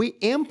if we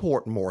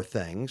import more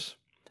things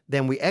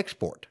than we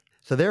export,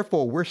 so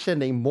therefore we're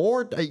sending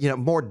more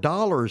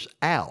dollars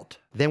out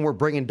than we're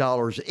bringing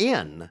dollars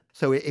in.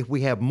 So if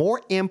we have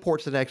more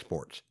imports than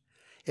exports,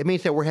 it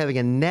means that we're having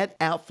a net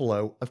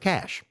outflow of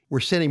cash. We're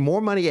sending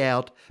more money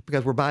out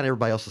because we're buying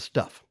everybody else's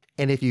stuff.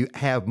 And if you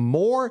have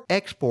more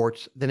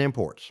exports than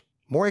imports,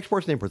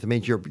 it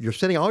means you're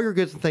sending all your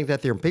goods and things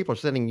out there and people are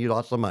sending you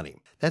lots of money.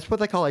 That's what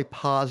they call a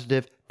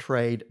positive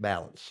trade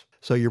balance.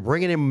 So you're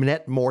bringing in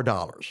net more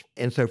dollars.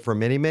 And so for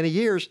many, many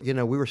years,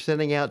 we were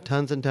sending out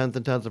tons and tons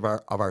and tons of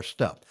our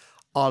stuff,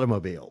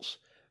 automobiles,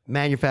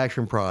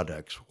 manufacturing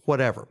products,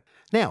 whatever.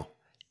 Now,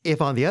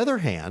 if on the other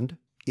hand,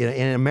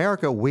 in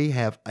America, we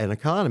have an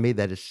economy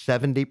that is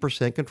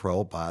 70%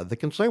 controlled by the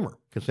consumer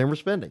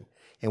spending,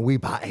 and we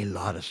buy a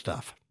lot of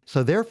stuff.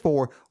 So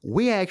therefore,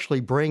 we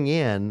actually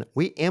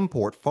we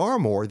import far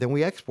more than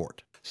we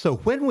export. So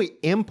when we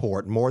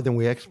import more than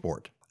we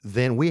export,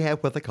 then we have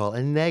what they call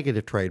a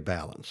negative trade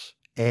balance.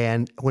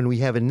 And when we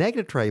have a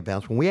negative trade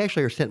balance, when we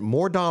actually are sent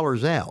more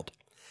dollars out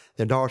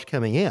than dollars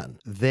coming in,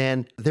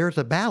 then there's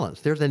a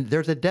balance. There's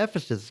a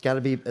deficit that's got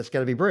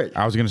to be bridged.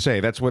 I was going to say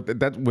that's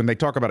when they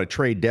talk about a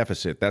trade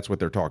deficit, that's what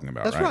they're talking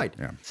about. That's right.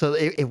 Yeah. So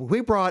if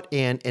we brought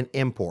in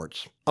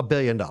imports $1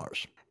 billion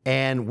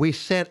and we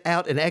sent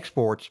out in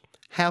exports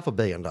 $500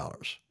 million,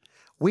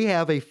 we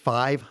have a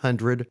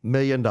 $500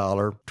 million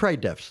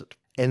trade deficit.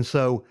 And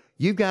so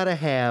you've got to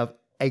have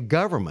a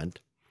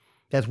government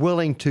that's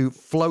willing to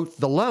float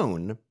the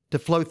loan, to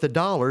float the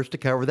dollars to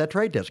cover that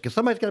trade deficit, because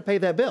somebody's got to pay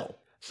that bill.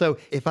 So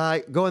if I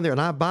go in there and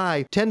I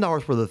buy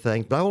 $10 worth of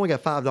things, but I've only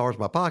got $5 in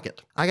my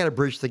pocket, I got to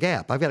bridge the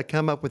gap. I've got to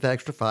come up with that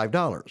extra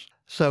 $5.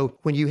 So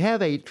when you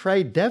have a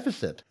trade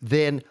deficit,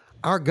 then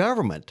our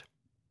government,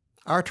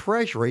 our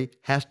treasury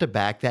has to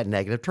back that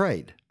negative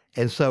trade.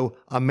 And so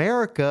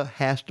America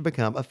has to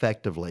become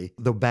effectively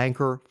the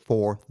banker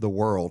for the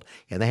world.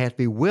 And they have to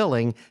be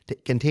willing to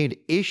continue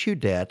to issue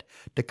debt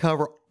to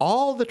cover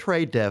all the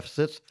trade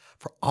deficits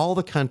for all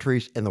the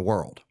countries in the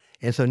world.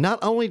 And so not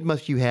only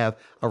must you have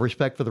a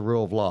respect for the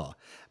rule of law,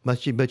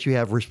 but you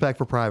have respect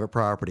for private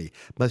property,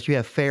 must you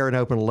have fair and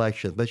open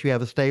elections, must you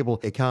have a stable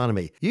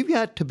economy. You've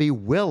got to be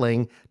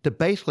willing to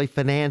basically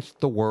finance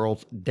the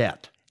world's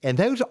debt. And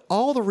those are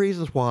all the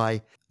reasons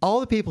why all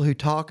the people who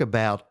talk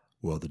about,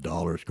 well, the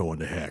dollar's going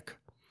to heck.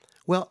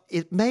 Well,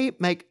 it may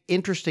make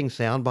interesting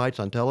sound bites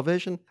on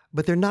television,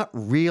 but they're not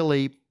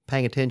really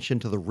paying attention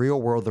to the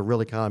real world, the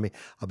real economy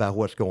about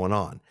what's going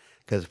on.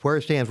 Because where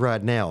it stands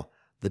right now,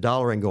 the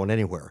dollar ain't going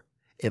anywhere,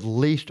 at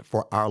least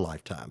for our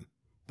lifetime,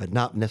 but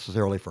not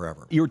necessarily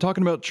forever. You were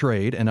talking about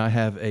trade, and I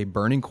have a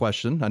burning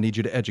question. I need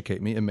you to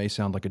educate me. It may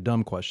sound like a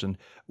dumb question.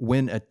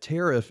 When a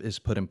tariff is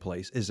put in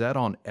place, is that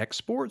on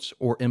exports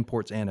or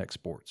imports and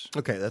exports?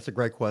 Okay, that's a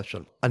great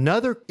question.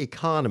 Another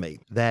economy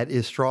that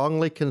is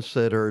strongly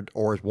considered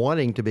or is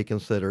wanting to be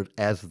considered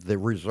as the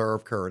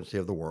reserve currency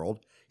of the world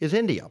is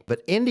India.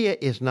 But India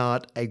is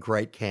not a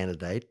great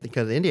candidate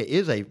because India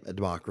is a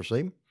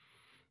democracy.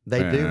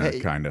 They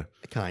do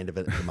kind of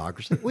a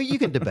democracy. Well, you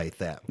can debate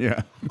that.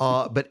 Yeah.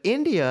 But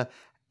India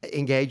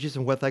engages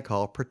in what they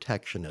call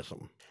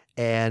protectionism.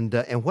 And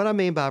what I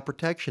mean by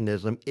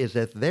protectionism is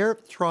that they're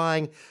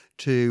trying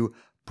to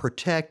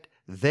protect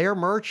their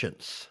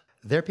merchants,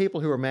 their people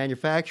who are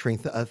manufacturing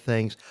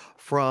things,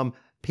 from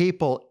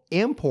people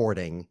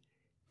importing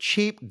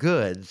cheap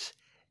goods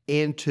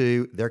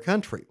into their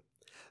country.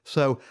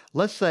 So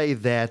let's say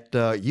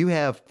that you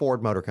have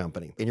Ford Motor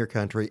Company in your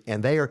country,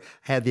 and they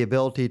have the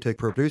ability to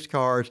produce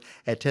cars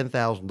at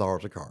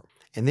 $10,000 a car.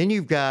 And then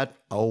you've got,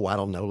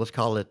 let's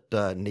call it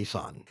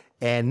Nissan.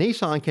 And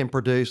Nissan can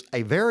produce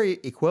a very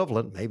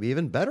equivalent, maybe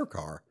even better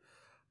car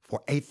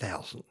for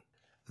 $8,000.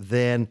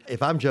 Then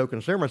if I'm Joe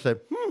Consumer, I said,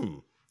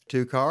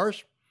 2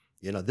 cars,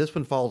 this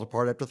one falls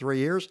apart after 3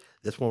 years.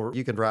 This one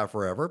you can drive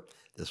forever.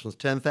 This one's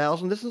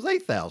 $10,000. This is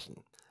 $8,000.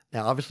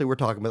 Now, obviously, we're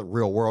talking about the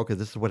real world because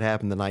this is what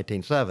happened in the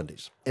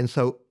 1970s. And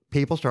so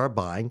people started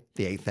buying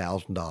the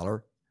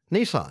 $8,000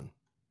 Nissan.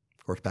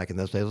 Of course, back in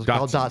those days, it was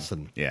called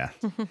Datsun. Yeah.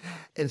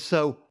 And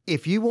so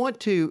if you want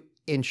to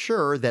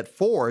ensure that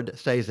Ford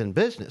stays in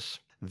business,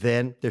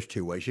 then there's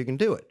 2 ways you can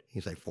do it.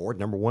 You say, Ford,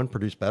 number one,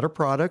 produce better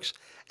products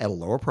at a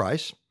lower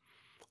price.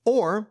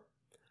 Or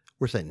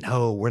we're saying,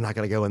 no, we're not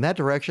going to go in that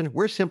direction.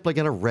 We're simply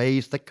going to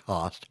raise the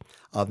cost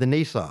of the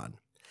Nissan.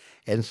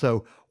 And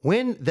so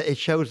when it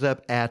shows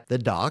up at the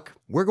dock,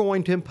 we're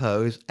going to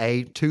impose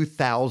a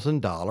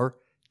 $2,000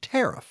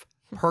 tariff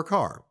per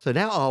car. So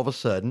now all of a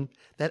sudden,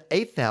 that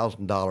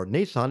 $8,000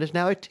 Nissan is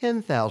now a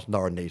 $10,000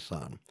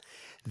 Nissan.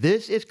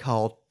 This is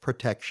called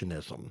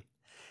protectionism.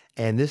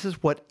 And this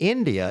is what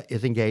India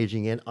is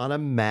engaging in on a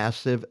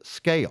massive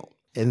scale.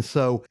 And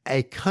so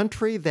a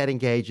country that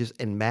engages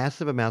in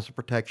massive amounts of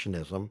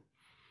protectionism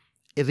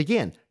is,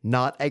 again,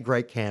 not a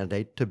great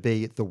candidate to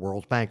be the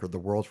world's banker, the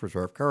world's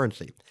reserve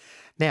currency.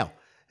 Now,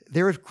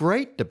 there is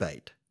great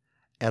debate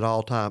at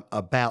all time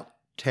about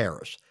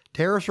tariffs.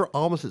 Tariffs are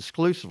almost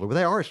exclusively, well,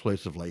 they are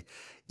exclusively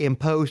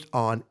imposed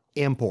on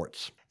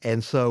imports.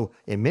 And so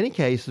in many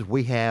cases,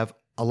 we have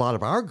a lot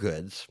of our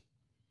goods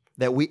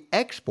that we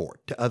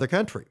export to other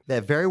countries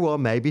that very well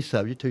may be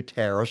subject to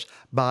tariffs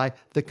by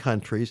the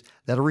countries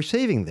that are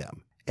receiving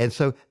them. And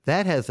so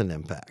that has an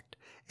impact.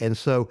 And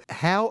so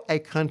how a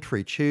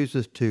country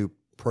chooses to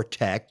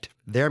protect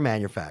their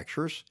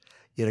manufacturers,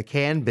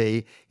 can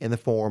be in the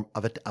form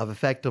of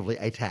effectively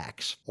a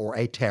tax or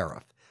a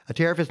tariff. A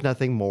tariff is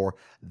nothing more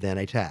than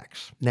a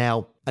tax.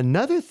 Now,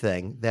 another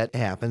thing that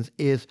happens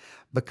is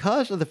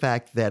because of the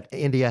fact that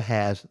India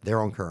has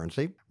their own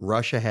currency,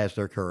 Russia has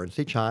their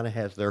currency, China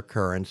has their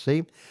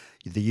currency,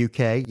 the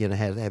UK,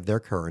 have their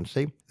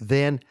currency,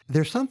 then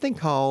there's something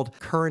called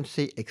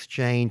currency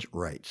exchange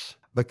rates.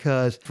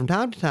 Because from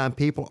time to time,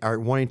 people are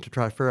wanting to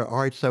try to figure out, all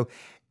right, so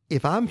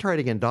if I'm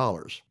trading in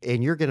dollars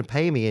and you're going to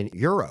pay me in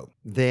euro,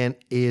 then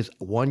is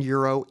 1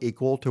 euro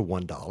equal to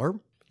 $1?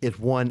 Is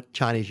 1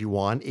 Chinese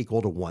yuan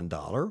equal to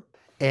 $1?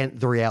 And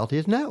the reality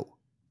is no.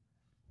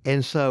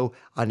 And so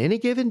on any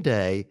given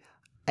day,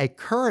 a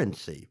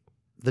currency,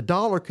 the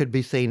dollar could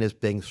be seen as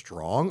being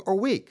strong or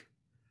weak.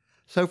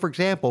 So for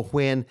example,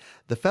 when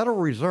the Federal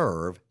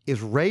Reserve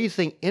is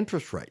raising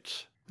interest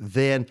rates,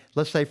 then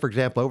let's say, for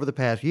example, over the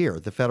past year,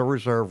 the Federal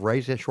Reserve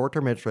raised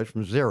short-term interest rates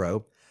from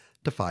 0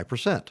 to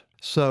 5%.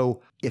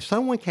 So if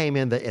someone came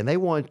in and they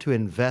wanted to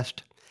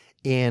invest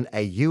in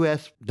a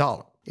U.S.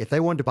 dollar, if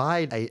they wanted to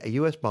buy a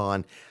U.S.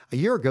 bond, a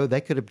year ago,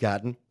 they could have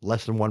gotten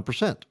less than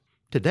 1%.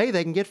 Today,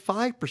 they can get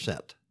 5%.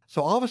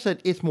 So all of a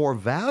sudden, it's more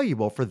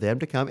valuable for them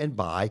to come and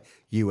buy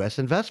U.S.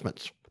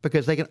 investments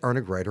because they can earn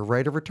a greater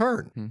rate of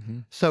return. Mm-hmm.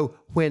 So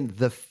when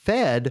the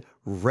Fed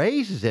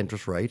raises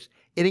interest rates,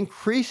 it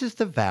increases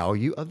the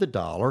value of the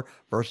dollar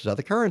versus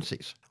other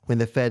currencies. When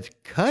the Fed's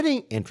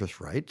cutting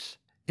interest rates,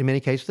 in many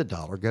cases, the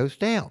dollar goes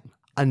down.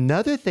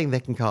 Another thing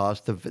that can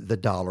cause the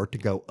dollar to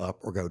go up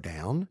or go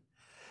down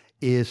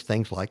is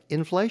things like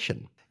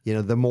inflation.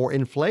 The more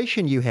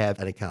inflation you have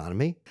in an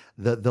economy,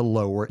 the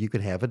lower you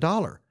can have a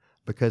dollar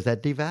because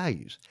that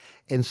devalues.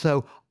 And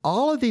so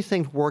all of these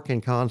things work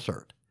in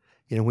concert.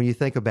 When you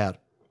think about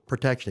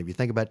protection, if you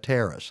think about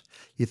tariffs,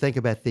 you think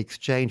about the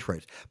exchange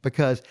rates,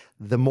 because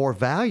the more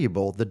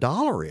valuable the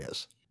dollar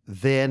is,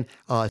 then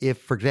if,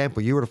 for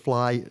example, you were to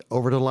fly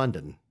over to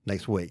London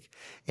next week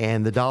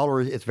and the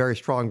dollar is very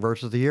strong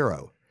versus the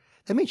euro,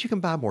 that means you can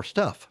buy more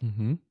stuff.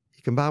 Mm-hmm.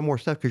 You can buy more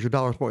stuff because your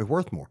dollar is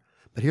worth more.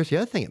 But here's the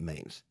other thing it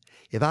means.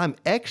 If I'm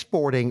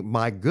exporting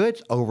my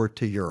goods over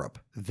to Europe,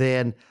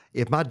 then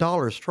if my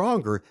dollar is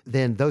stronger,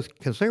 then those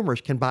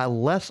consumers can buy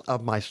less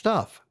of my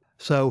stuff.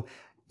 So,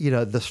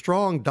 the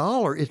strong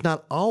dollar is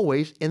not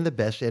always in the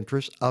best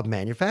interest of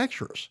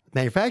manufacturers.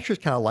 Manufacturers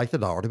kind of like the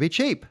dollar to be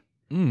cheap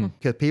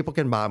because people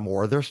can buy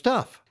more of their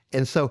stuff.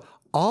 And so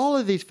all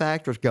of these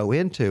factors go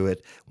into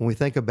it when we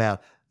think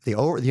about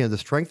the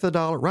strength of the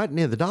dollar. Right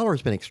now, the dollar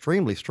has been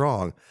extremely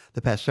strong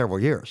the past several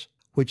years,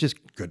 which is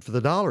good for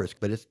the dollars,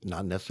 but it's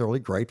not necessarily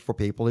great for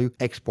people who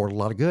export a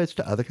lot of goods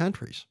to other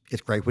countries.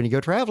 It's great when you go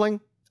traveling.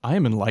 I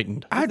am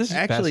enlightened. This is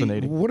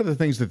fascinating. One of the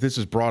things that this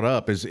has brought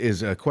up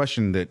is a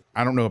question that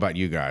I don't know about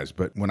you guys,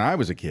 but when I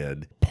was a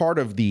kid, part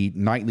of the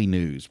nightly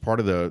news,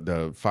 part of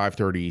the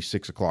 5:30,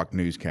 6 o'clock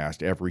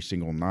newscast every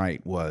single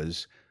night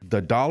was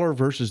the dollar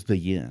versus the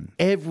yen.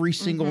 Every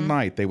single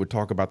night they would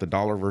talk about the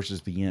dollar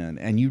versus the yen,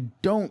 and you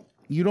don't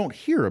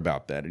hear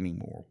about that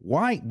anymore.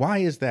 Why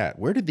is that?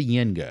 Where did the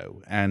yen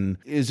go? And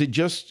is it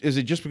just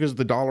because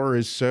the dollar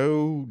is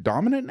so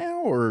dominant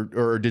now,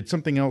 or did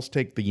something else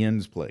take the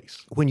yen's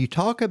place? When you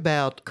talk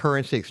about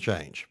currency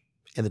exchange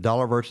and the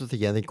dollar versus the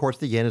yen, of course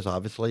the yen is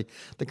obviously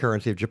the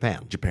currency of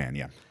Japan. Japan,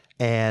 yeah.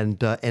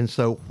 And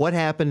so what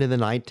happened in the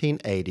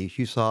 1980s,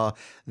 you saw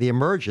the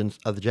emergence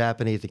of the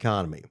Japanese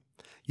economy.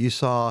 You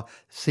saw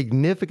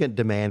significant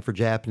demand for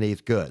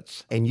Japanese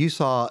goods, and you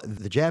saw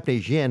the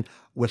Japanese yen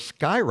was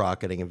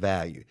skyrocketing in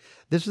value.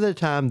 This is at a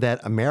time that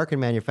American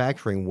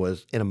manufacturing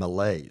was in a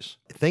malaise.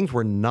 Things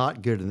were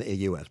not good in the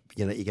U.S.,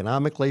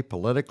 economically,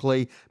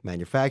 politically,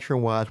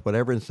 manufacturing-wise,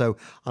 whatever. And so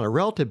on a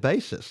relative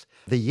basis,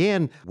 the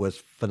yen was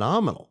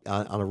phenomenal.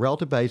 On a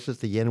relative basis,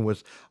 the yen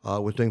was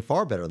doing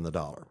far better than the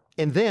dollar.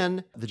 And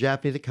then the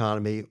Japanese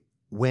economy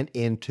went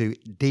into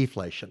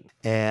deflation.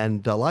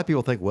 And a lot of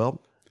people think,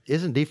 well,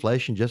 isn't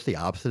deflation just the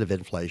opposite of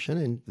inflation?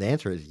 And the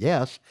answer is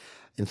yes.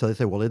 And so they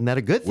say, well, isn't that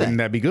a good thing? Wouldn't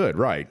that be good?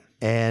 Right.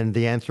 And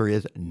the answer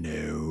is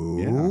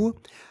no,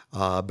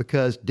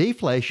 because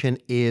deflation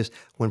is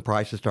when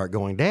prices start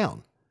going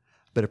down.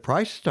 But if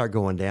prices start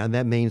going down,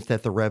 that means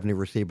that the revenue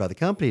received by the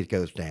companies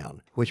goes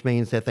down, which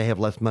means that they have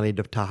less money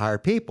to hire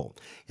people.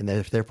 And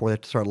therefore, they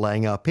have to start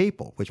laying off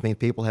people, which means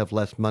people have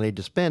less money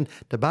to spend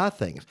to buy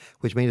things,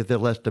 which means if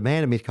there's less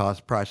demand, it means cause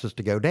prices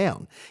to go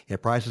down.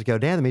 If prices go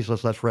down, it means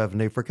there's less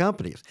revenue for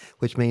companies,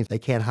 which means they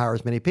can't hire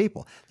as many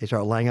people. They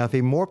start laying off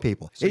even more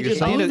people. So it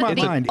blew my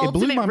mind. It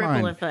blew my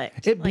mind.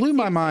 It blew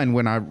my mind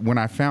when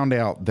I found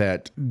out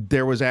that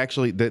there was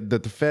actually that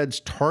the Fed's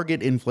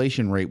target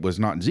inflation rate was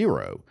not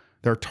 0.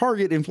 Their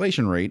target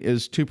inflation rate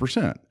is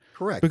 2%.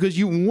 Correct. Because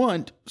you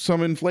want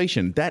some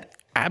inflation. That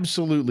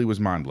absolutely was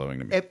mind-blowing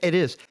to me. It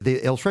is.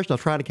 The illustration I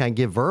was trying to kind of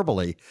give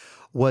verbally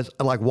was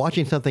like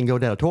watching something go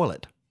down a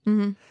toilet.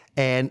 Mm-hmm.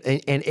 And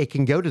it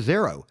can go to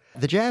 0.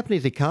 The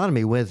Japanese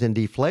economy was in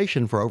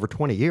deflation for over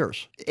 20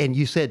 years. And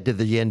you said, did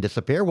the yen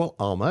disappear? Well,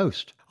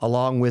 almost,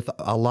 along with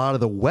a lot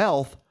of the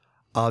wealth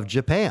of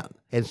Japan.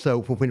 And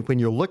so when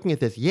you're looking at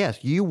this, yes,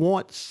 you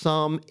want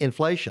some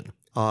inflation.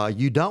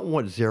 You don't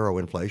want 0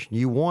 inflation.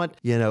 You want,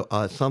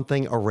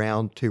 something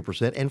around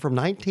 2%. And from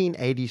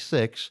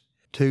 1986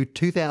 to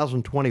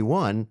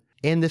 2021,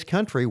 in this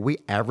country, we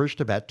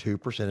averaged about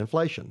 2%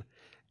 inflation.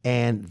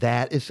 And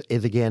that is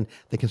again,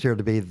 they consider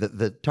to be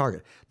the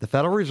target. The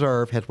Federal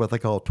Reserve has what they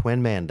call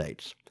twin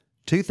mandates.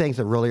 2 things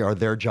that really are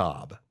their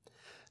job.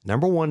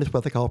 Number 1 is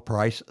what they call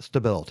price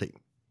stability.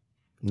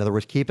 In other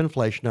words, keep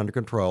inflation under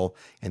control,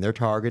 and their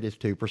target is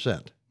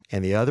 2%.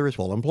 And the other is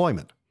full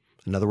employment.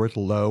 In other words,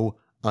 low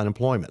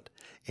unemployment,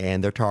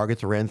 and their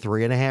target's around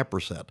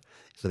 3.5%.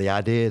 So the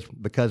idea is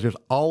because there's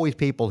always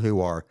people who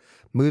are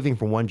moving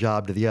from one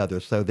job to the other.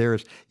 So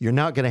you're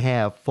not going to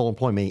have full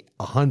employment.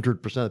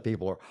 100% of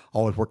people are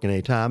always working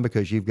any time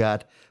because you've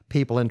got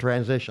people in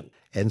transition.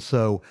 And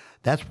so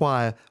that's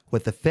why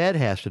what the Fed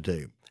has to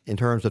do in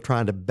terms of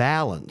trying to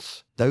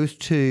balance those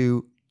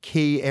 2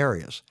 key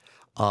areas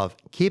of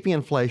keeping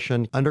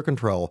inflation under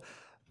control,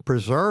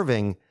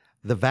 preserving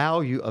the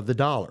value of the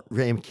dollar,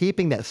 and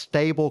keeping that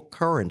stable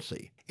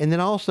currency, and then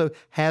also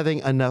having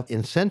enough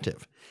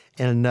incentive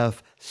and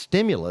enough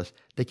stimulus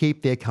to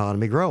keep the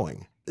economy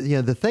growing.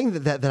 The thing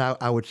that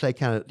I would say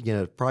kind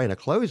of, probably in a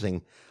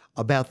closing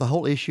about the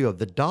whole issue of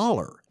the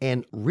dollar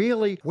and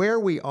really where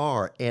we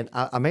are, and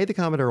I made the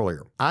comment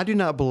earlier, I do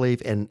not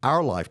believe in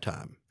our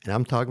lifetime, and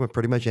I'm talking about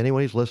pretty much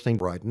anyone who's listening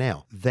right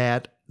now,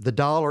 that the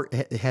dollar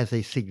has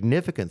a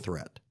significant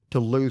threat to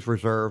lose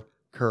reserve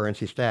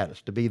currency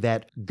status, to be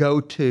that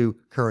go-to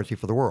currency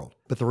for the world.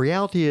 But the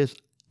reality is,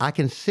 I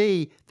can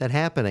see that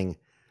happening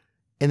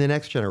in the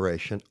next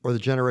generation or the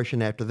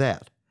generation after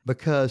that.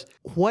 Because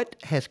what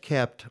has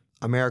kept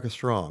America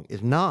strong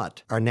is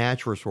not our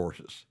natural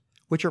resources,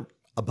 which are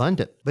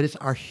abundant, but it's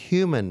our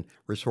human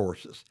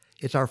resources.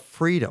 It's our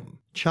freedom.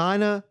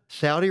 China,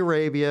 Saudi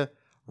Arabia,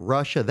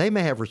 Russia, they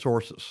may have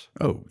resources.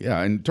 Oh,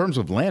 yeah. In terms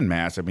of land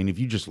mass, I mean, if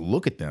you just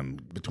look at them,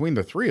 between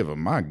the three of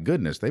them, my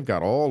goodness, they've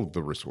got all of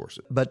the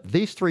resources. But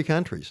these three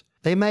countries,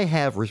 they may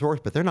have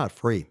resources, but they're not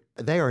free.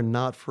 They are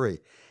not free.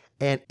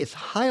 And it's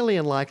highly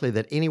unlikely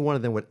that any one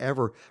of them would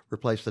ever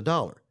replace the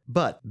dollar.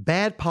 But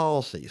bad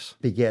policies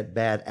beget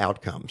bad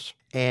outcomes.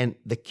 And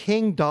the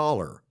king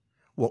dollar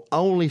will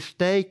only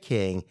stay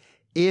king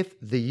if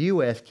the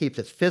U.S. keeps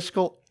its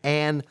fiscal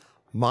and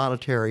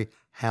monetary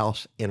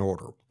house in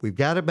order. We've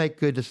got to make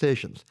good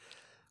decisions.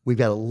 We've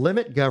got to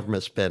limit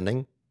government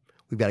spending.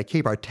 We've got to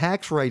keep our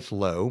tax rates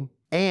low.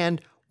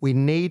 And we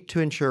need to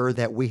ensure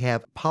that we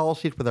have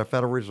policies with our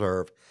Federal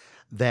Reserve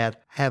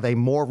that have a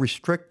more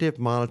restrictive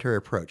monetary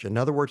approach. In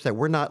other words, that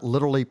we're not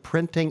literally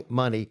printing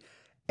money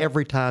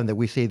every time that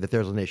we see that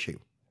there's an issue.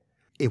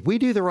 If we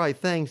do the right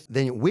things,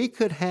 then we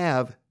could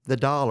have the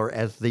dollar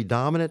as the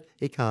dominant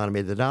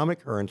economy, the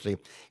dominant currency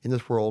in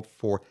this world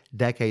for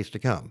decades to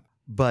come.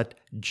 But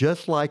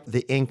just like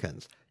the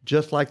Incans,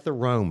 just like the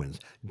Romans,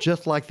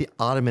 just like the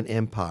Ottoman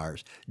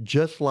empires,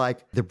 just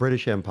like the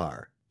British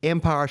Empire,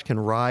 empires can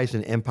rise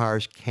and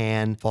empires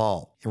can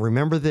fall. And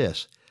remember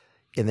this,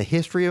 in the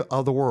history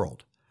of the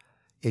world,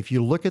 if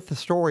you look at the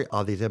story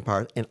of these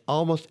empires, in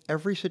almost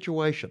every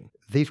situation,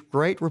 these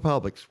great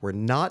republics were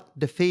not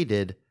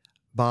defeated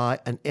by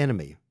an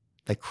enemy.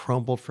 They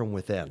crumbled from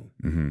within.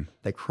 Mm-hmm.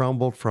 They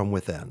crumbled from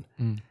within.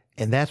 Mm.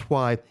 And that's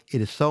why it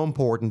is so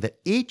important that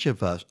each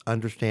of us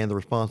understand the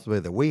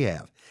responsibility that we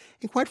have.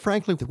 And quite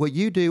frankly, what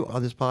you do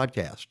on this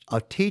podcast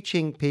of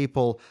teaching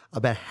people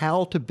about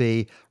how to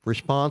be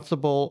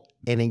responsible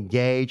and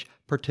engaged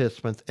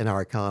participants in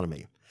our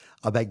economy,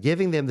 about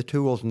giving them the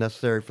tools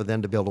necessary for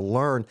them to be able to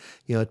learn,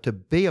 to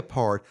be a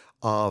part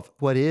of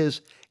what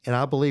is, and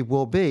I believe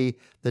will be,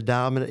 the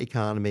dominant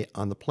economy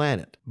on the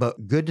planet.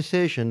 But good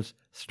decisions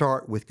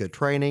start with good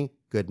training,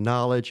 good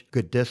knowledge,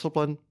 good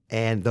discipline,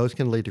 and those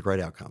can lead to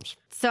great outcomes.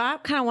 So I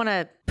kind of want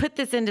to put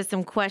this into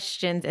some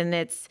questions, and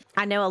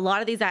I know a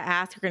lot of these I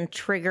ask are going to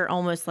trigger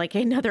almost like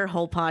another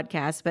whole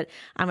podcast, but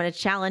I'm going to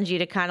challenge you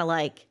to kind of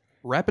like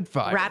rapid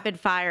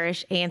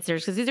fire-ish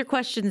answers, because these are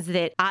questions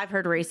that I've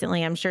heard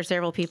recently. I'm sure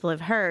several people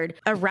have heard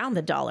around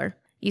the dollar.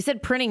 You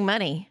said printing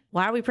money.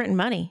 Why are we printing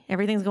money?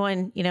 Everything's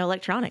going,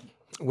 electronic.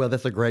 Well,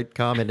 that's a great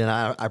comment, and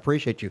I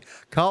appreciate you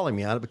calling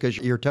me on it because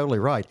you're totally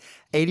right.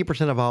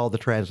 80% of all the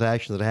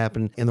transactions that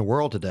happen in the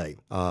world today,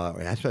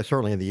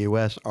 certainly in the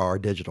U.S., are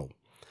digital.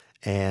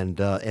 And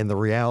the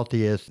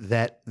reality is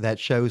that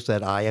shows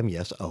that I am,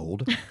 yes,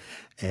 old.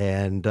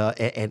 And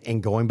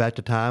going back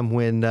to time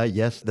when,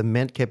 yes, the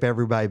mint kept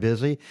everybody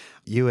busy.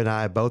 You and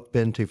I have both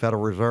been to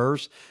Federal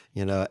Reserves,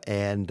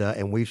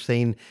 and we've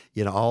seen,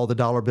 all the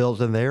dollar bills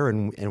in there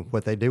and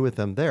what they do with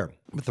them there.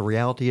 But the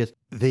reality is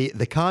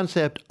the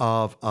concept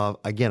of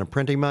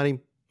printing money,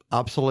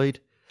 obsolete,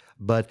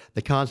 but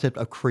the concept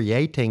of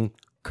creating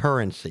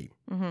currency,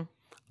 mm-hmm.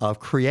 of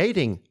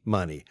creating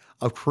money,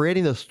 of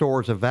creating those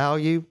stores of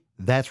value,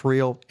 that's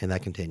real, and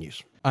that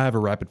continues. I have a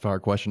rapid fire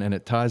question, and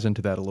it ties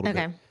into that a little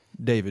bit.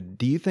 David,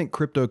 do you think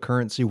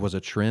cryptocurrency was a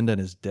trend and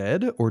is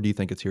dead, or do you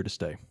think it's here to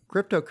stay?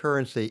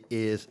 Cryptocurrency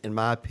is, in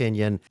my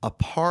opinion, a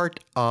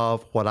part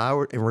of what I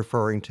am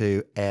referring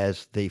to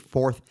as the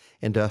fourth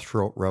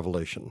industrial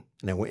revolution.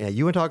 Now,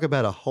 you want to talk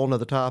about a whole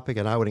nother topic,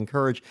 and I would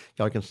encourage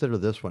y'all to consider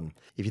this one.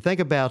 If you think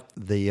about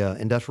the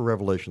industrial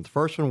revolution, the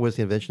first one was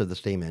the invention of the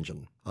steam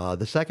engine.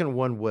 The second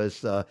one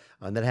was, that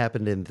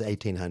happened in the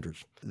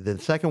 1800s. The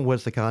second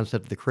was the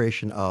concept of the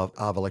creation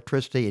of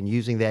electricity and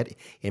using that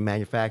in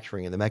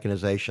manufacturing and the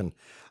mechanization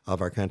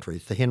of our country.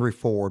 It's the Henry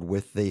Ford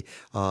with the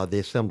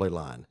assembly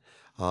line.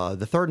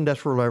 The third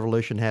industrial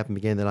revolution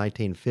began in the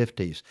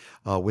 1950s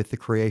with the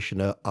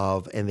creation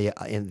and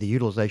the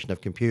utilization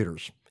of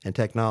computers and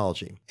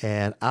technology.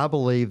 And I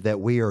believe that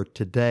we are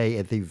today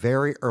at the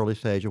very early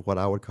stage of what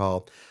I would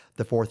call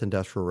the fourth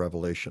industrial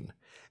revolution.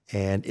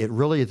 And it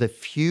really is a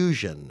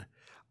fusion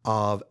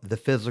of the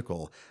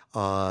physical,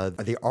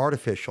 the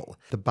artificial,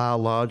 the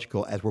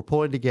biological, as we're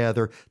pulling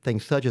together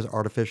things such as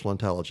artificial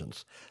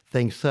intelligence,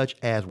 things such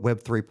as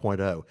Web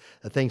 3.0,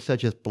 the things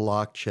such as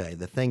blockchain,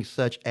 the things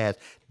such as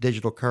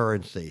digital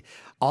currency,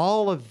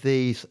 all of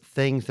these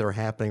things that are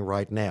happening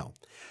right now.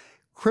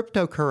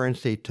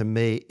 Cryptocurrency, to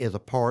me, is a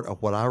part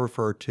of what I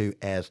refer to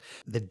as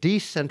the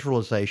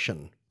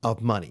decentralization of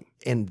money,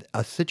 in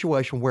a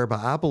situation whereby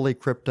I believe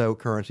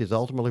cryptocurrency is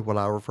ultimately what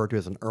I refer to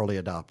as an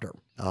early adopter.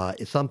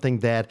 It's something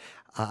that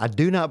I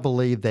do not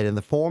believe that in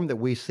the form that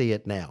we see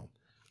it now,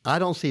 I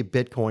don't see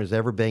Bitcoin as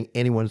ever being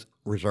anyone's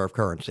reserve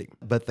currency.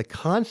 But the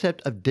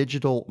concept of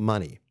digital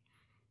money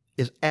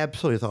is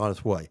absolutely on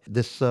its way.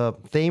 This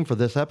theme for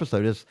this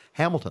episode is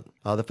Hamilton.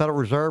 The Federal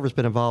Reserve has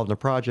been involved in a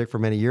project for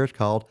many years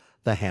called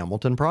the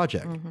Hamilton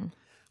Project. Mm-hmm.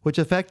 which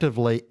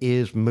effectively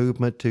is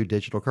movement to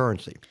digital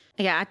currency.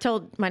 Yeah, I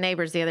told my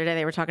neighbors the other day,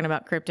 they were talking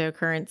about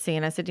cryptocurrency,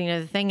 and I said,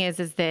 the thing is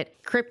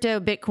that crypto,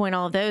 Bitcoin,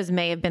 all of those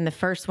may have been the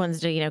first ones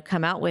to,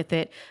 come out with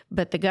it,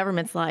 but the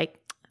government's like,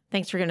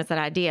 thanks for giving us that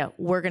idea.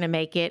 We're going to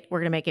make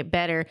it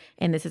better,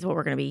 and this is what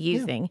we're going to be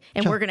using,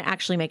 and we're going to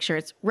actually make sure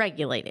it's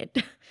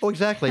regulated. Oh,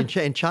 exactly.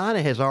 And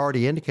China has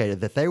already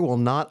indicated that they will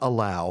not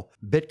allow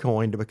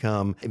Bitcoin to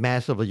become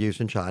massively used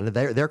in China.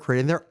 They're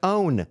creating their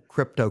own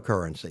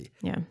cryptocurrency.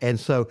 Yeah. And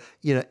so,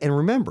 and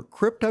remember,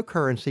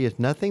 cryptocurrency is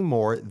nothing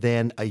more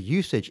than a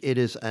usage. It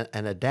is an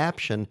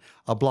adaptation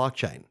of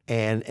blockchain.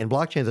 And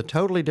blockchain is a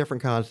totally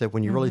different concept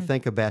when you really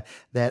think about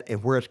that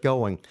and where it's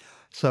going.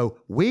 So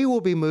we will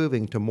be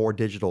moving to more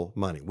digital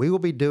money. We will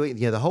be doing,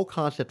 the whole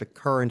concept of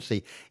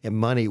currency and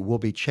money will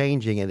be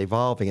changing and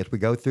evolving as we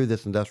go through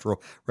this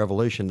industrial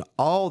revolution.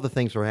 All the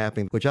things that are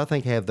happening, which I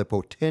think have the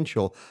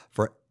potential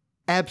for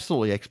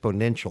absolutely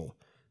exponential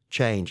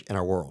change in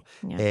our world.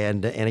 Yeah.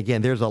 And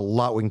again, there's a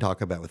lot we can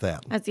talk about with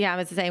that. I was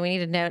going to say, we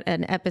need to note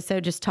an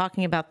episode just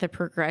talking about the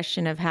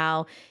progression of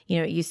how,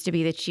 it used to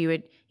be that you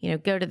would,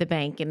 go to the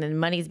bank and then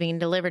money's being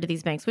delivered to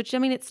these banks, which,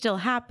 it still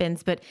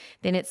happens, but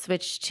then it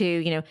switched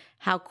to,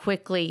 how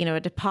quickly, a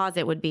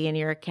deposit would be in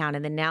your account.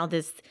 And then now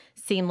this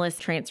seamless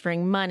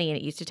transferring money, and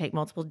it used to take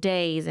multiple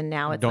days. And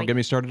now it's Don't get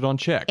me started on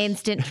checks.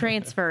 Instant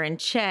transfer and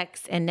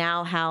checks. And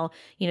now how,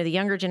 the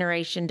younger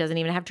generation doesn't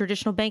even have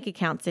traditional bank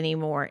accounts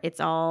anymore. It's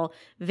all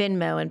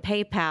Venmo and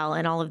PayPal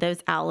and all of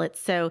those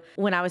outlets. So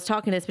when I was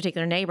talking to this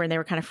particular neighbor and they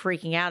were kind of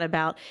freaking out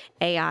about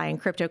AI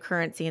and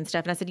cryptocurrency and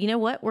stuff, and I said, you know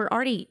what, we're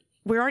already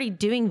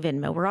doing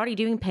Venmo. We're already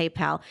doing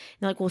PayPal. And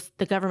they're like, well,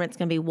 the government's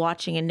going to be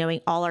watching and knowing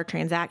all our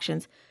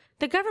transactions.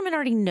 The government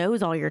already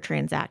knows all your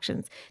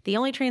transactions. The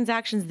only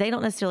transactions they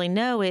don't necessarily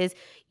know is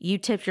you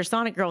tipped your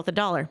Sonic girl with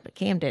 $1, but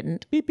Cam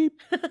didn't. Beep,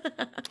 beep.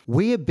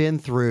 We have been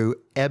through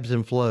ebbs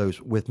and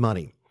flows with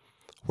money,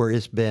 where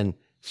it's been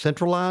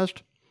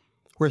centralized,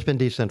 where it's been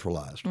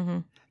decentralized. Mm-hmm.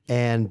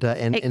 And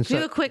so,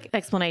 do a quick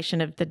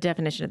explanation of the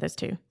definition of those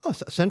two.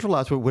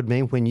 Centralized would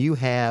mean when you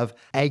have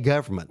a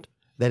government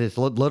that is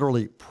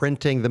literally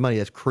printing the money,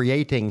 that's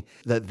creating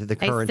the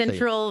currency. A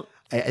central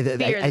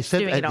sphere that's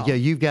doing it all.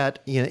 You've got,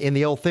 in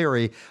the old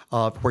theory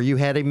of where you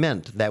had a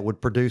mint that would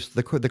produce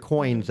the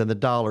coins and the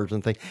dollars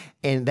and things,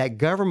 and that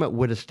government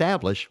would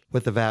establish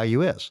what the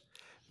value is.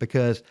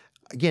 Because,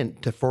 again,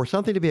 for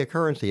something to be a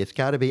currency, it's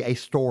got to be a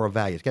store of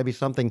value. It's got to be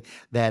something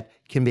that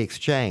can be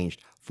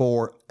exchanged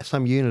for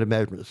some unit of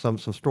measurement, some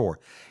store.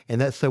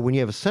 And that's so when you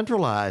have a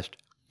centralized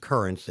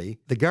currency,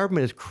 the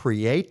government is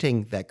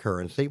creating that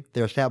currency.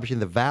 They're establishing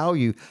the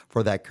value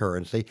for that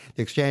currency.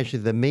 They're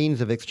exchanging the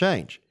means of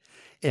exchange.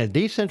 In a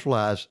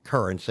decentralized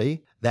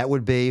currency, that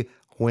would be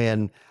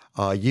when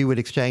you would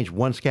exchange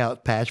one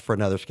scout patch for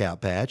another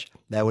scout patch.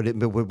 That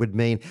would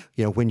mean,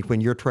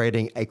 when you're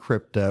trading a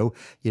crypto,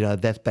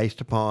 that's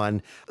based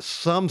upon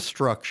some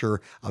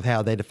structure of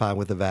how they define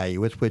what the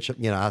value is, which,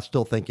 I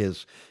still think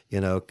is,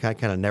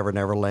 kind of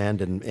never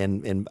land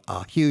and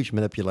huge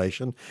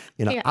manipulation.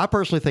 I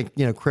personally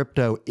think,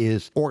 crypto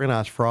is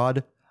organized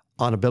fraud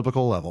on a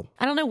biblical level.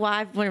 I don't know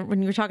why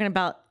when you were talking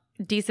about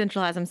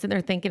decentralized, I'm sitting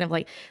there thinking of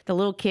like the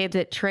little kid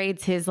that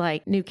trades his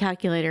like new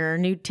calculator or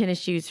new tennis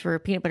shoes for a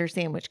peanut butter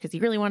sandwich because he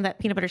really wanted that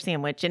peanut butter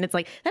sandwich. And it's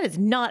like, that is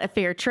not a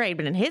fair trade.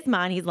 But in his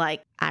mind, he's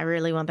like, I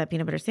really want that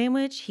peanut butter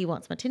sandwich. He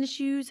wants my tennis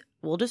shoes.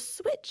 We'll just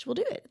switch. We'll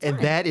do it. It's and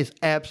fine. That is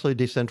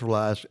absolutely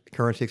decentralized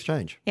currency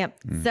exchange. Yep.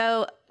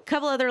 So a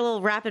couple other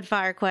little rapid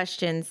fire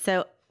questions.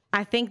 So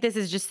I think this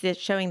is just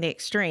showing the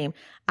extreme.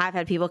 I've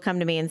had people come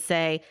to me and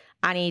say,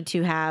 I need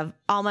to have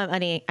all my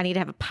money. I need to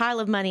have a pile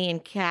of money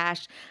in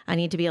cash. I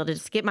need to be able to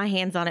just get my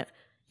hands on it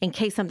in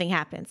case something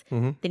happens.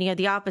 Mm-hmm. Then you have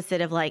the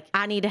opposite of like,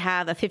 I need to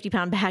have a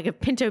 50-pound bag of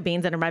pinto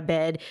beans under my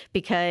bed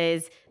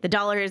because the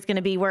dollar is going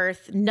to be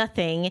worth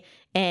nothing.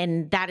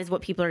 And that is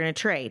what people are going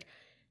to trade.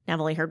 Now, I've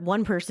only heard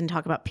one person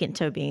talk about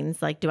pinto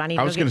beans. Like, do I need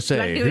to I was going to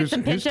say, who's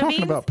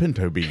talking about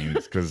pinto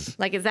beans? Because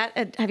like,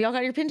 have y'all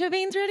got your pinto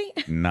beans ready?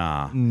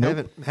 Nah.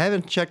 Nope.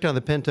 Haven't checked on the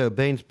pinto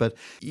beans, but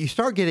you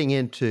start getting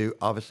into,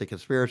 obviously,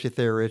 conspiracy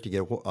theorists, you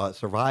get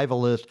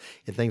survivalists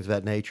and things of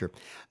that nature.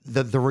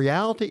 The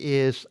reality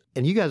is,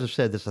 and you guys have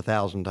said this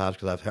 1,000 times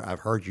because I've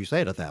heard you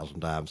say it 1,000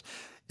 times,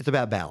 it's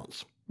about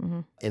balance. Mm-hmm.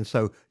 And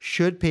so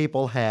should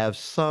people have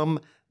some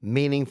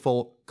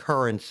meaningful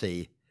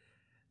currency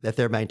that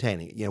they're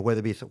maintaining, whether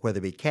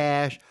it be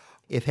cash,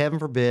 if heaven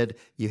forbid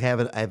you have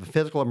a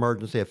physical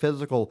emergency, a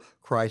physical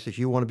crisis,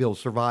 you want to be able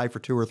to survive for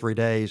 2 or 3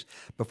 days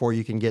before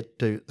you can get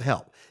to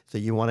help. So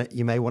you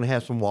may want to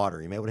have some water,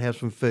 you may want to have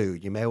some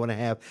food, you may want to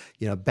have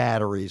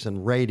batteries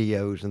and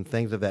radios and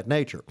things of that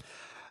nature.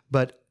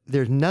 But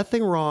there's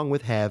nothing wrong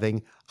with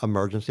having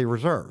emergency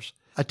reserves.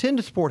 I tend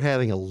to support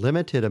having a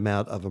limited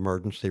amount of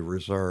emergency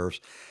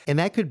reserves, and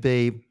that could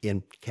be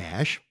in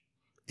cash.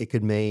 It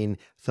could mean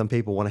some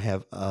people want to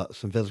have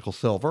some physical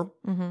silver,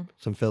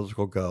 some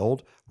physical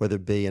gold, whether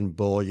it be in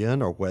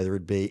bullion or whether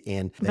it be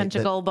in A bunch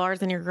of gold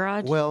bars in your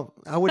garage. well,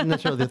 I wouldn't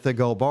necessarily say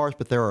gold bars,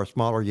 but there are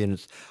smaller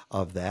units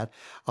of that.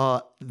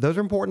 Those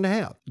are important to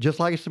have, just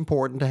like it's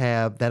important to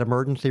have that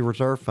emergency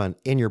reserve fund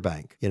in your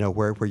bank,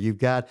 where you've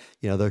got,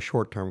 those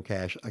short-term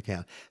cash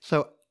account.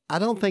 So I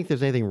don't think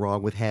there's anything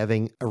wrong with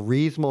having a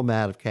reasonable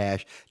amount of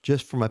cash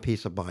just from a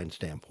peace of mind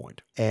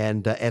standpoint.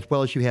 And as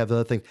well as you have the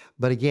other things.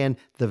 But again,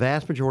 the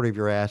vast majority of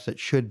your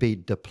assets should be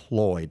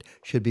deployed,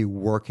 should be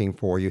working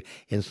for you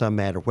in some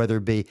manner, whether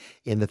it be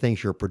in the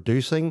things you're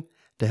producing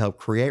to help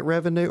create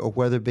revenue or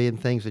whether it be in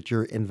things that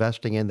you're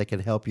investing in that can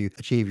help you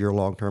achieve your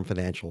long-term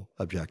financial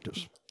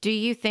objectives. Do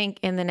you think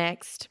in the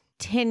next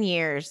 10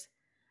 years,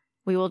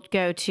 we will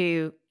go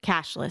to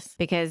cashless?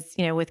 Because,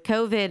 with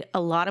COVID, a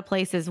lot of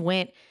places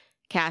went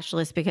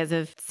cashless because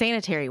of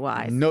sanitary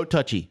wise. No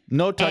touchy.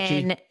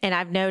 And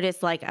I've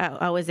noticed, like,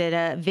 I was at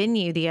a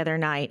venue the other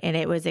night and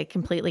it was a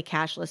completely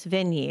cashless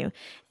venue.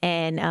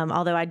 And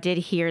although I did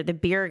hear the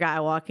beer guy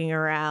walking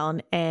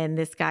around and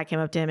this guy came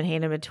up to him and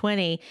handed him a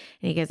 20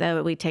 and he goes,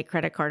 "Oh, we take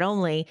credit card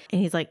only."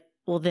 And he's like,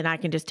 "Well, then I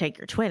can just take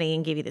your 20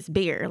 and give you this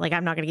beer. Like,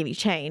 I'm not going to give you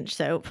change."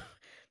 So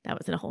that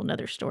was in a whole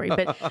nother story.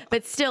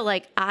 But still,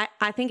 like,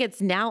 I think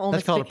it's now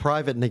almost... That's called a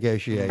private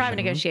negotiation. Private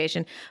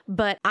negotiation.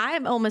 But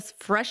I'm almost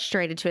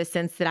frustrated to a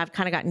sense that I've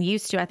kind of gotten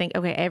used to. I think,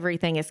 okay,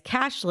 everything is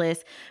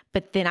cashless,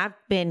 but then I've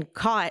been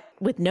caught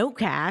with no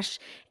cash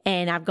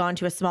and I've gone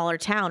to a smaller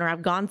town or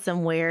I've gone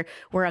somewhere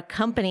where a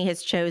company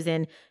has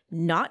chosen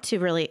not to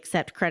really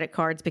accept credit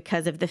cards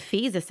because of the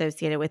fees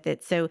associated with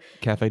it. So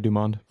Cafe Du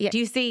Monde. yeah, do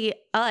you see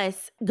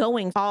us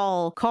going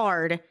all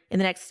card in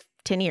the next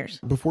 10 years?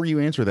 Before you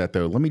answer that,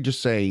 though, let me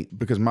just say,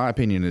 because my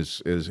opinion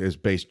is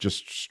based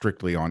just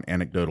strictly on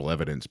anecdotal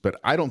evidence, but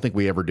I don't think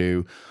we ever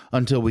do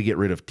until we get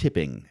rid of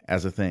tipping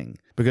as a thing.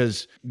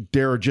 Because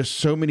there are just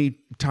so many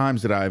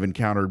times that I've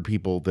encountered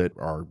people that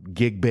are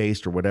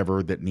gig-based or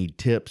whatever that need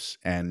tips,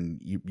 and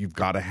you've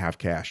got to have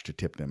cash to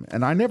tip them.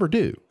 And I never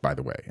do, by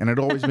the way. And it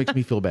always makes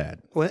me feel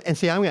bad. Well, and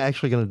see, I'm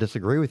actually going to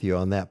disagree with you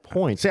on that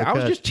point. See, I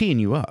was just teeing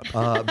you up.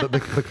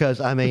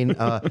 Because, I mean,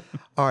 all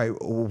right,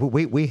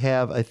 we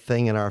have a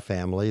thing in our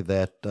family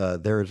that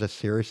there is a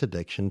serious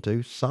addiction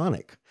to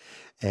Sonic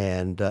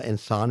and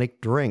Sonic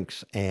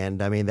drinks.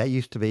 And I mean, that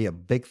used to be a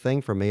big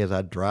thing for me as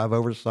I'd drive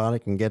over to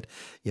Sonic and get,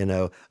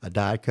 a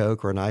Diet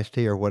Coke or an iced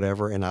tea or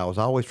whatever. And I was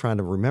always trying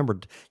to remember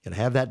to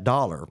have that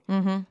dollar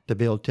to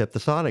be able to tip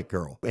the Sonic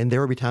girl. And there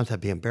would be times I'd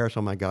be embarrassed.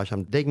 Oh my gosh,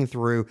 I'm digging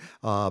through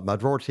my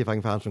drawer to see if I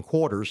can find some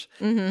quarters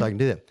so I can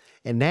do that.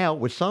 And now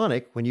with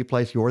Sonic, when you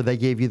place your order, they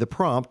give you the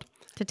prompt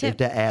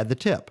to add the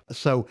tip.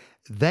 So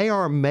they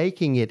are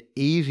making it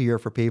easier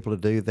for people to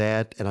do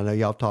that. And I know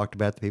y'all talked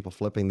about the people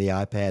flipping the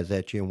iPads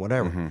at you and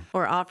whatever.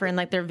 Or offering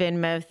like their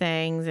Venmo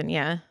things and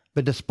yeah.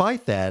 But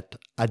despite that,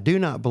 I do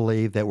not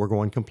believe that we're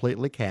going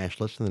completely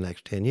cashless in the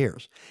next 10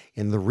 years.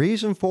 And the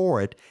reason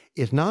for it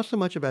is not so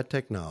much about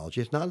technology.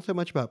 It's not so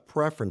much about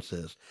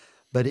preferences,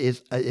 but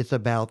it's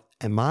about,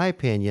 in my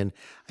opinion,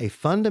 a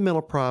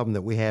fundamental problem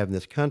that we have in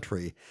this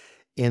country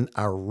in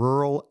our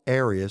rural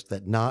areas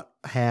that not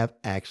have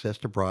access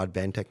to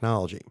broadband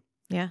technology.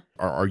 Yeah.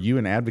 Are you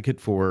an advocate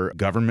for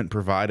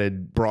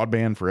government-provided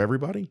broadband for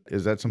everybody?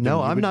 Is that something?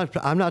 No, I'm not.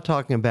 I'm not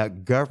talking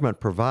about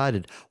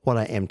government-provided. What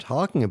I am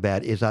talking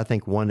about is, I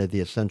think, one of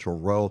the essential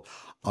role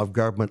of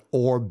government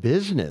or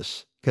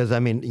business. Because, I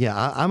mean,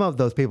 I'm of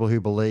those people who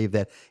believe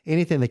that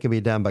anything that can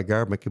be done by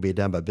government can be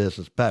done by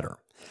business better.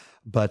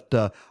 But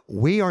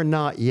we are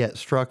not yet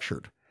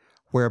structured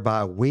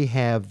whereby we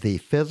have the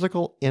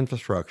physical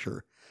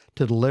infrastructure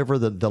to deliver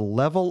the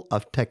level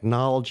of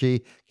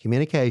technology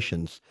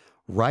communications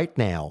right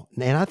now,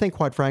 and I think,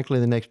 quite frankly,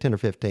 in the next 10 or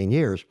 15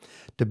 years,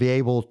 to be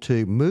able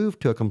to move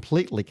to a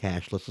completely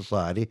cashless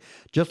society,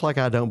 just like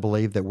I don't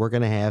believe that we're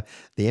going to have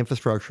the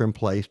infrastructure in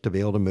place to be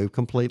able to move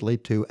completely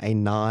to a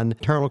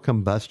non-internal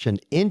combustion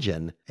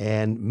engine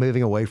and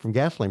moving away from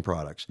gasoline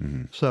products.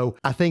 So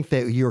I think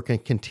that you can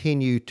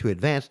continue to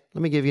advance.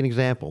 Let me give you an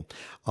example.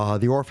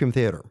 The Orpheum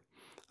Theater.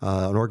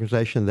 An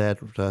organization that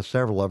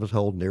several of us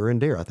hold near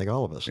and dear, I think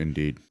all of us.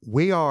 Indeed.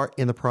 We are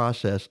in the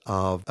process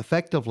of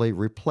effectively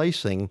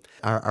replacing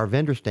our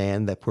vendor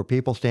stand where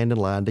people stand in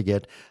line to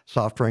get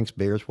soft drinks,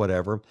 beers,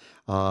 whatever,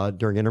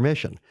 during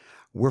intermission.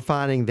 We're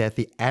finding that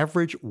the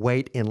average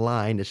wait in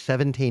line is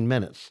 17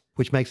 minutes,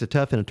 which makes it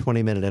tough in a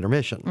 20-minute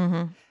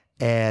intermission.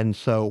 And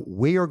so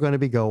we are going to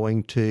be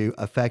going to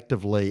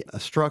effectively a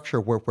structure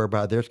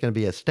whereby there's going to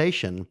be a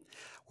station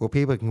where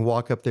people can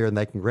walk up there and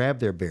they can grab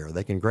their beer,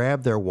 they can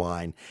grab their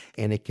wine,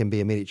 and it can be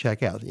immediate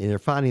checkout. And they're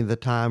finding the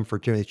time for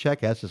doing these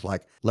checkouts is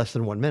like less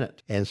than 1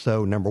 minute. And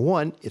so, number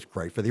one, it's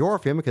great for the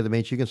Orpheum because it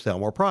means you can sell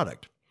more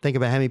product. Think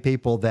about how many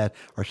people that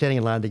are standing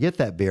in line to get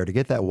that beer, to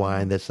get that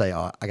wine, that say,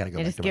 "Oh, I got to go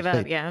back just to give my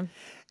up, seat." yeah.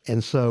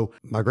 And so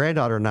my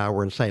granddaughter and I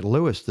were in St.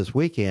 Louis this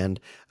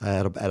weekend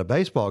at a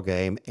baseball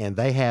game, and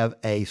they have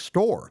a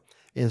store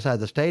inside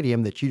the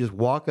stadium that you just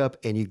walk up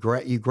and you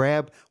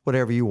grab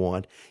whatever you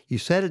want. You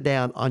set it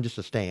down on just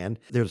a stand.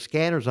 There's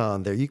scanners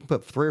on there. You can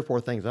put 3 or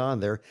 4 things on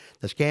there.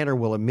 The scanner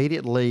will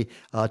immediately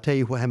tell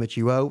you how much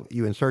you owe.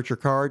 You insert your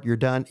card. You're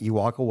done. You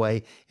walk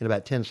away in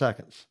about 10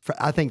 seconds.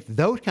 I think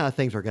those kind of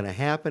things are going to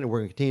happen, and we're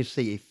going to continue to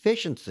see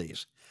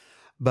efficiencies.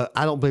 But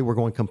I don't believe we're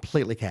going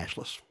completely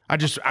cashless.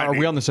 Are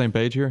we on the same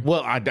page here?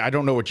 Well, I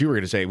don't know what you were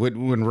going to say.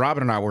 When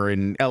Robin and I were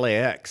in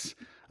LAX,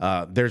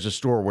 there's a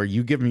store where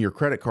you give them your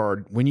credit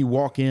card when you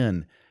walk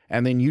in,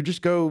 and then you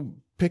just go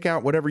pick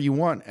out whatever you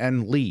want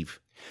and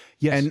leave.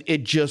 Yes. And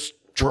it just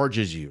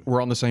charges you.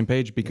 We're on the same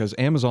page because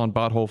Amazon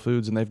bought Whole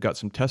Foods, and they've got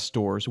some test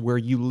stores where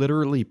you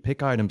literally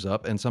pick items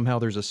up, and somehow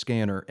there's a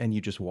scanner, and you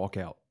just walk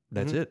out.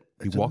 That's it.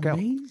 You walk out.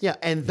 Yeah,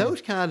 and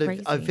those kind of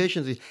Crazy.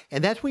 efficiencies,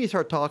 and that's when you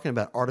start talking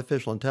about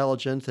artificial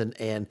intelligence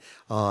and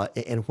what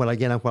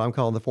I'm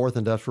calling the 4th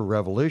Industrial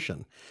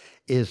Revolution,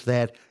 is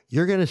that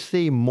you're going to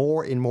see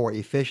more and more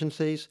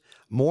efficiencies,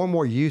 more and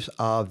more use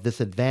of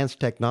this advanced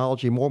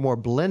technology, more and more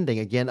blending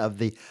again of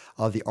the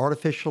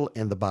artificial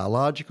and the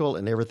biological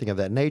and everything of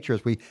that nature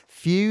as we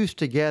fuse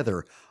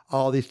together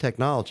all these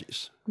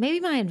technologies. Maybe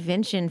my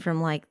invention from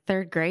like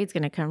 3rd grade is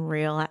going to come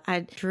real.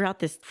 I drew out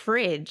this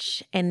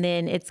fridge, and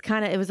then it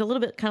was a little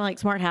bit kind of like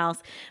Smart House,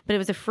 but it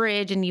was a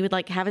fridge, and you would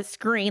like have a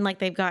screen like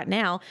they've got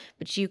now,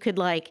 but you could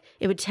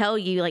it would tell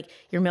you like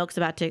your milk's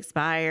about to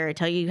expire, it'd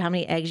tell you how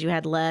many eggs you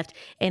had left,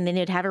 and then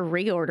it'd have a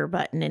reorder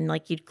button, and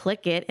like you'd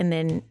click it, and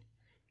then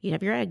you'd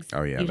have your eggs.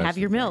 Oh, yeah, You'd that's have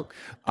your the thing. milk.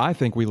 I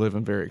think we live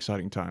in very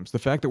exciting times. The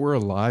fact that we're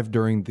alive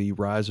during the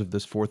rise of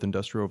this 4th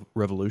Industrial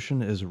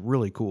Revolution is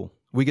really cool.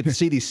 We get to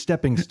see these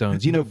stepping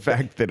stones. The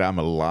fact that I'm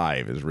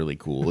alive is really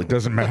cool. It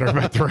doesn't matter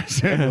about the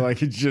rest.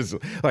 Like, it's just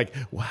like,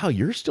 wow,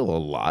 you're still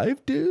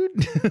alive, dude.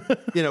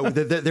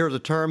 There was a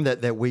term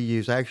that we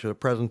use, actually, a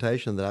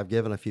presentation that I've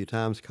given a few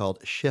times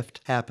called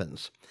shift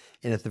happens.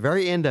 And at the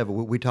very end of it,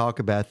 we talk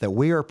about that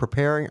we are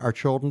preparing our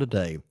children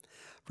today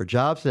for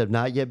jobs that have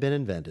not yet been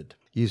invented,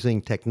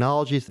 using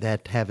technologies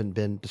that haven't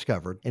been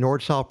discovered in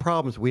order to solve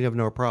problems we have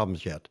no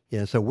problems yet.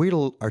 So we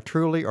are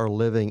truly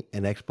living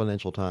in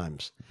exponential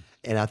times.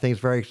 And I think it's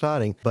very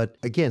exciting. But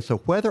again, so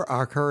whether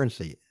our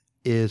currency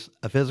is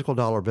a physical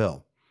dollar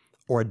bill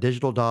or a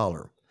digital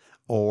dollar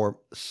or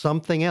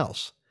something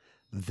else,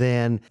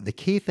 then the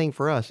key thing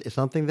for us is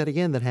something that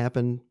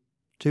happened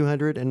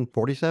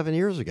 247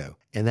 years ago.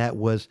 And that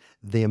was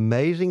the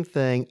amazing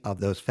thing of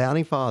those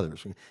founding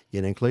fathers,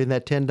 including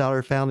that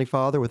 $10 founding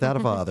father without a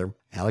father,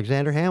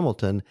 Alexander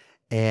Hamilton.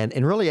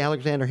 And really,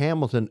 Alexander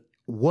Hamilton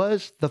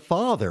was the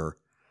father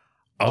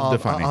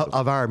of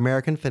our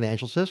American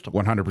financial system.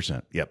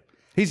 100%. Yep.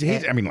 He's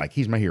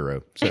my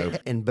hero. So,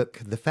 but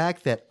the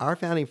fact that our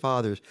founding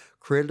fathers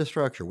created a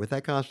structure with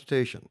that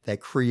Constitution that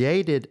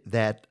created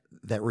that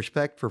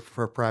respect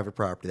for private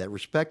property, that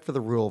respect for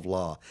the rule of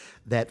law,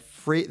 that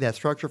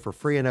structure for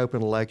free and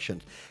open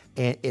elections,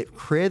 and it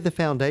created the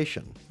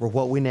foundation for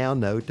what we now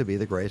know to be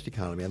the greatest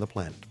economy on the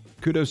planet.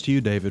 Kudos to you,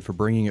 David, for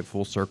bringing it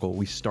full circle.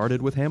 We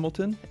started with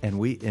Hamilton, and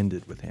we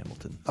ended with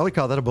Hamilton. I would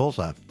call that a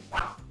bullseye.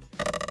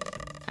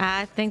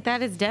 I think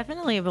that is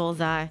definitely a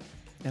bullseye.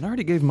 And I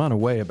already gave mine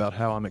away about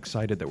how I'm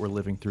excited that we're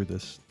living through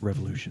this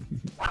revolution.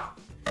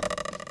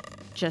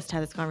 Just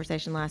had this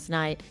conversation last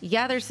night.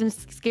 Yeah, there's some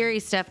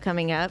scary stuff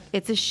coming up.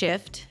 It's a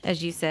shift,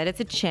 as you said. It's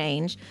a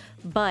change.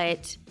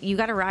 But you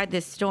got to ride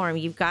this storm.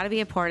 You've got to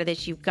be a part of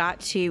this. You've got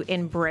to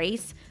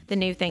embrace the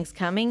new things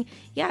coming.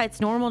 Yeah,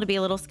 it's normal to be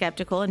a little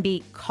skeptical and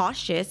be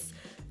cautious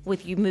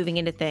with you moving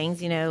into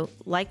things,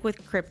 like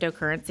with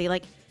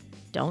cryptocurrency.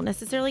 Don't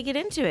necessarily get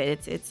into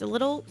it. It's a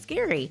little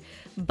scary.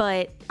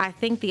 But I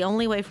think the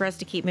only way for us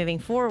to keep moving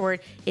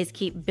forward is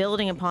keep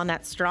building upon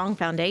that strong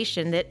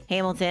foundation that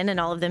Hamilton and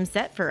all of them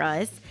set for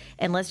us.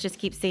 And let's just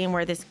keep seeing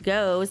where this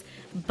goes.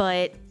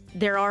 But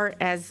there are,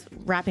 as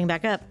wrapping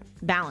back up,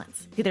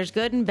 balance. There's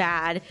good and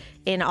bad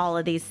in all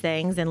of these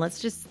things. And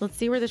let's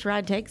see where this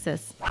ride takes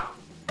us.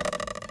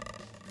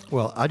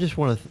 Well, I just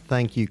want to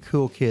thank you,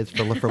 cool kids,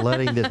 for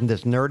letting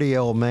this nerdy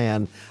old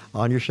man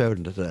on your show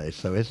today.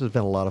 So this has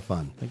been a lot of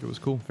fun. I think it was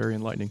cool. Very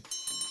enlightening.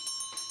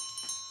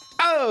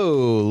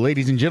 Oh,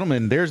 ladies and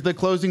gentlemen, there's the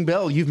closing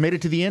bell. You've made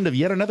it to the end of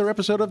yet another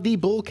episode of the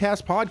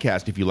Bullcast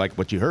Podcast. If you like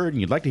what you heard and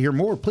you'd like to hear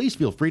more, please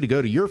feel free to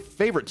go to your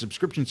favorite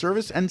subscription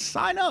service and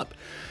sign up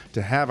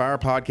to have our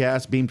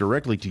podcast beamed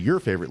directly to your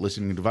favorite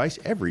listening device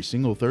every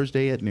single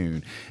Thursday at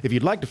noon. If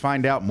you'd like to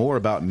find out more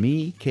about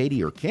me,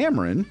 Katie, or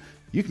Cameron,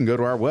 you can go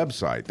to our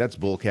website. That's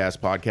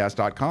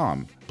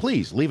bullcastpodcast.com.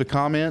 Please leave a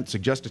comment,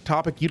 suggest a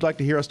topic you'd like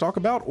to hear us talk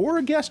about, or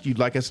a guest you'd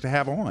like us to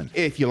have on.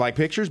 If you like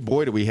pictures,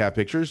 boy, do we have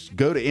pictures.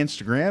 Go to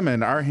Instagram,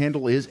 and our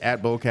handle is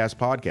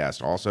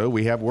 @BullcastPodcast. Also,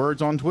 we have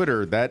words on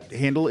Twitter. That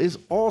handle is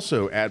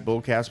also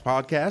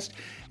 @BullcastPodcast.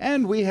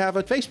 And we have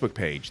a Facebook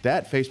page.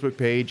 That Facebook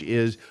page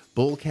is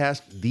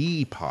Bullcast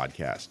the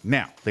Podcast.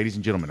 Now, ladies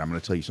and gentlemen, I'm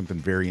going to tell you something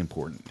very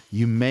important.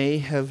 You may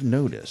have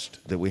noticed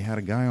that we had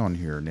a guy on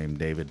here named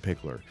David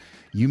Pickler.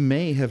 you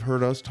may have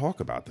heard us talk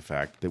about the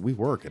fact that we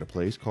work at a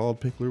place called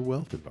Pickler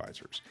Wealth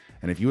Advisors.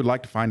 And if you would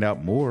like to find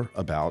out more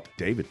about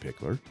David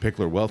Pickler,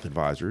 Pickler Wealth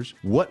Advisors,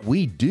 what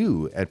we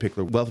do at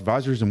Pickler Wealth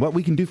Advisors and what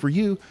we can do for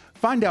you,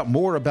 find out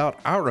more about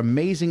our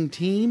amazing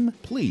team,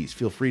 please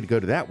feel free to go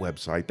to that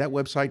website. That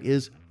website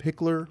is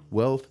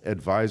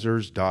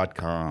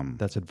picklerwealthadvisors.com.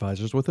 That's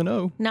advisors with an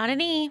O. Not an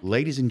E.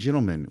 Ladies and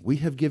gentlemen, we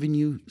have given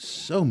you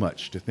so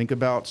much to think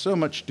about, so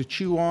much to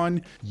chew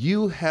on.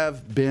 You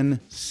have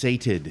been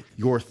sated.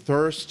 Your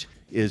thirst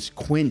is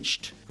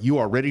quenched. You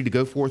are ready to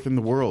go forth in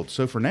the world.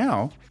 So for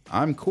now,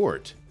 I'm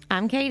Court.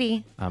 I'm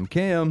Katie. I'm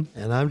Cam.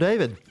 And I'm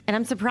David. And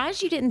I'm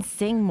surprised you didn't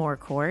sing more,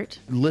 Court.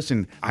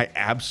 Listen, I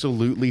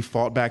absolutely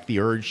fought back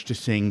the urge to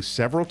sing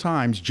several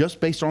times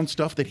just based on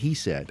stuff that he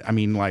said. I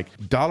mean, like,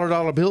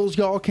 Dollar Bills,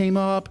 y'all came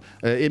up.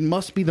 It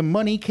Must Be the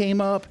Money came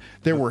up.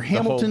 There were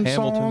Hamilton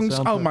Hamilton songs.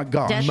 soundtrack. Oh, my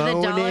gosh. Death of the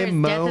Dollars,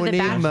 Death of the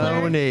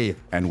Bachelor. Money.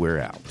 And we're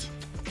out.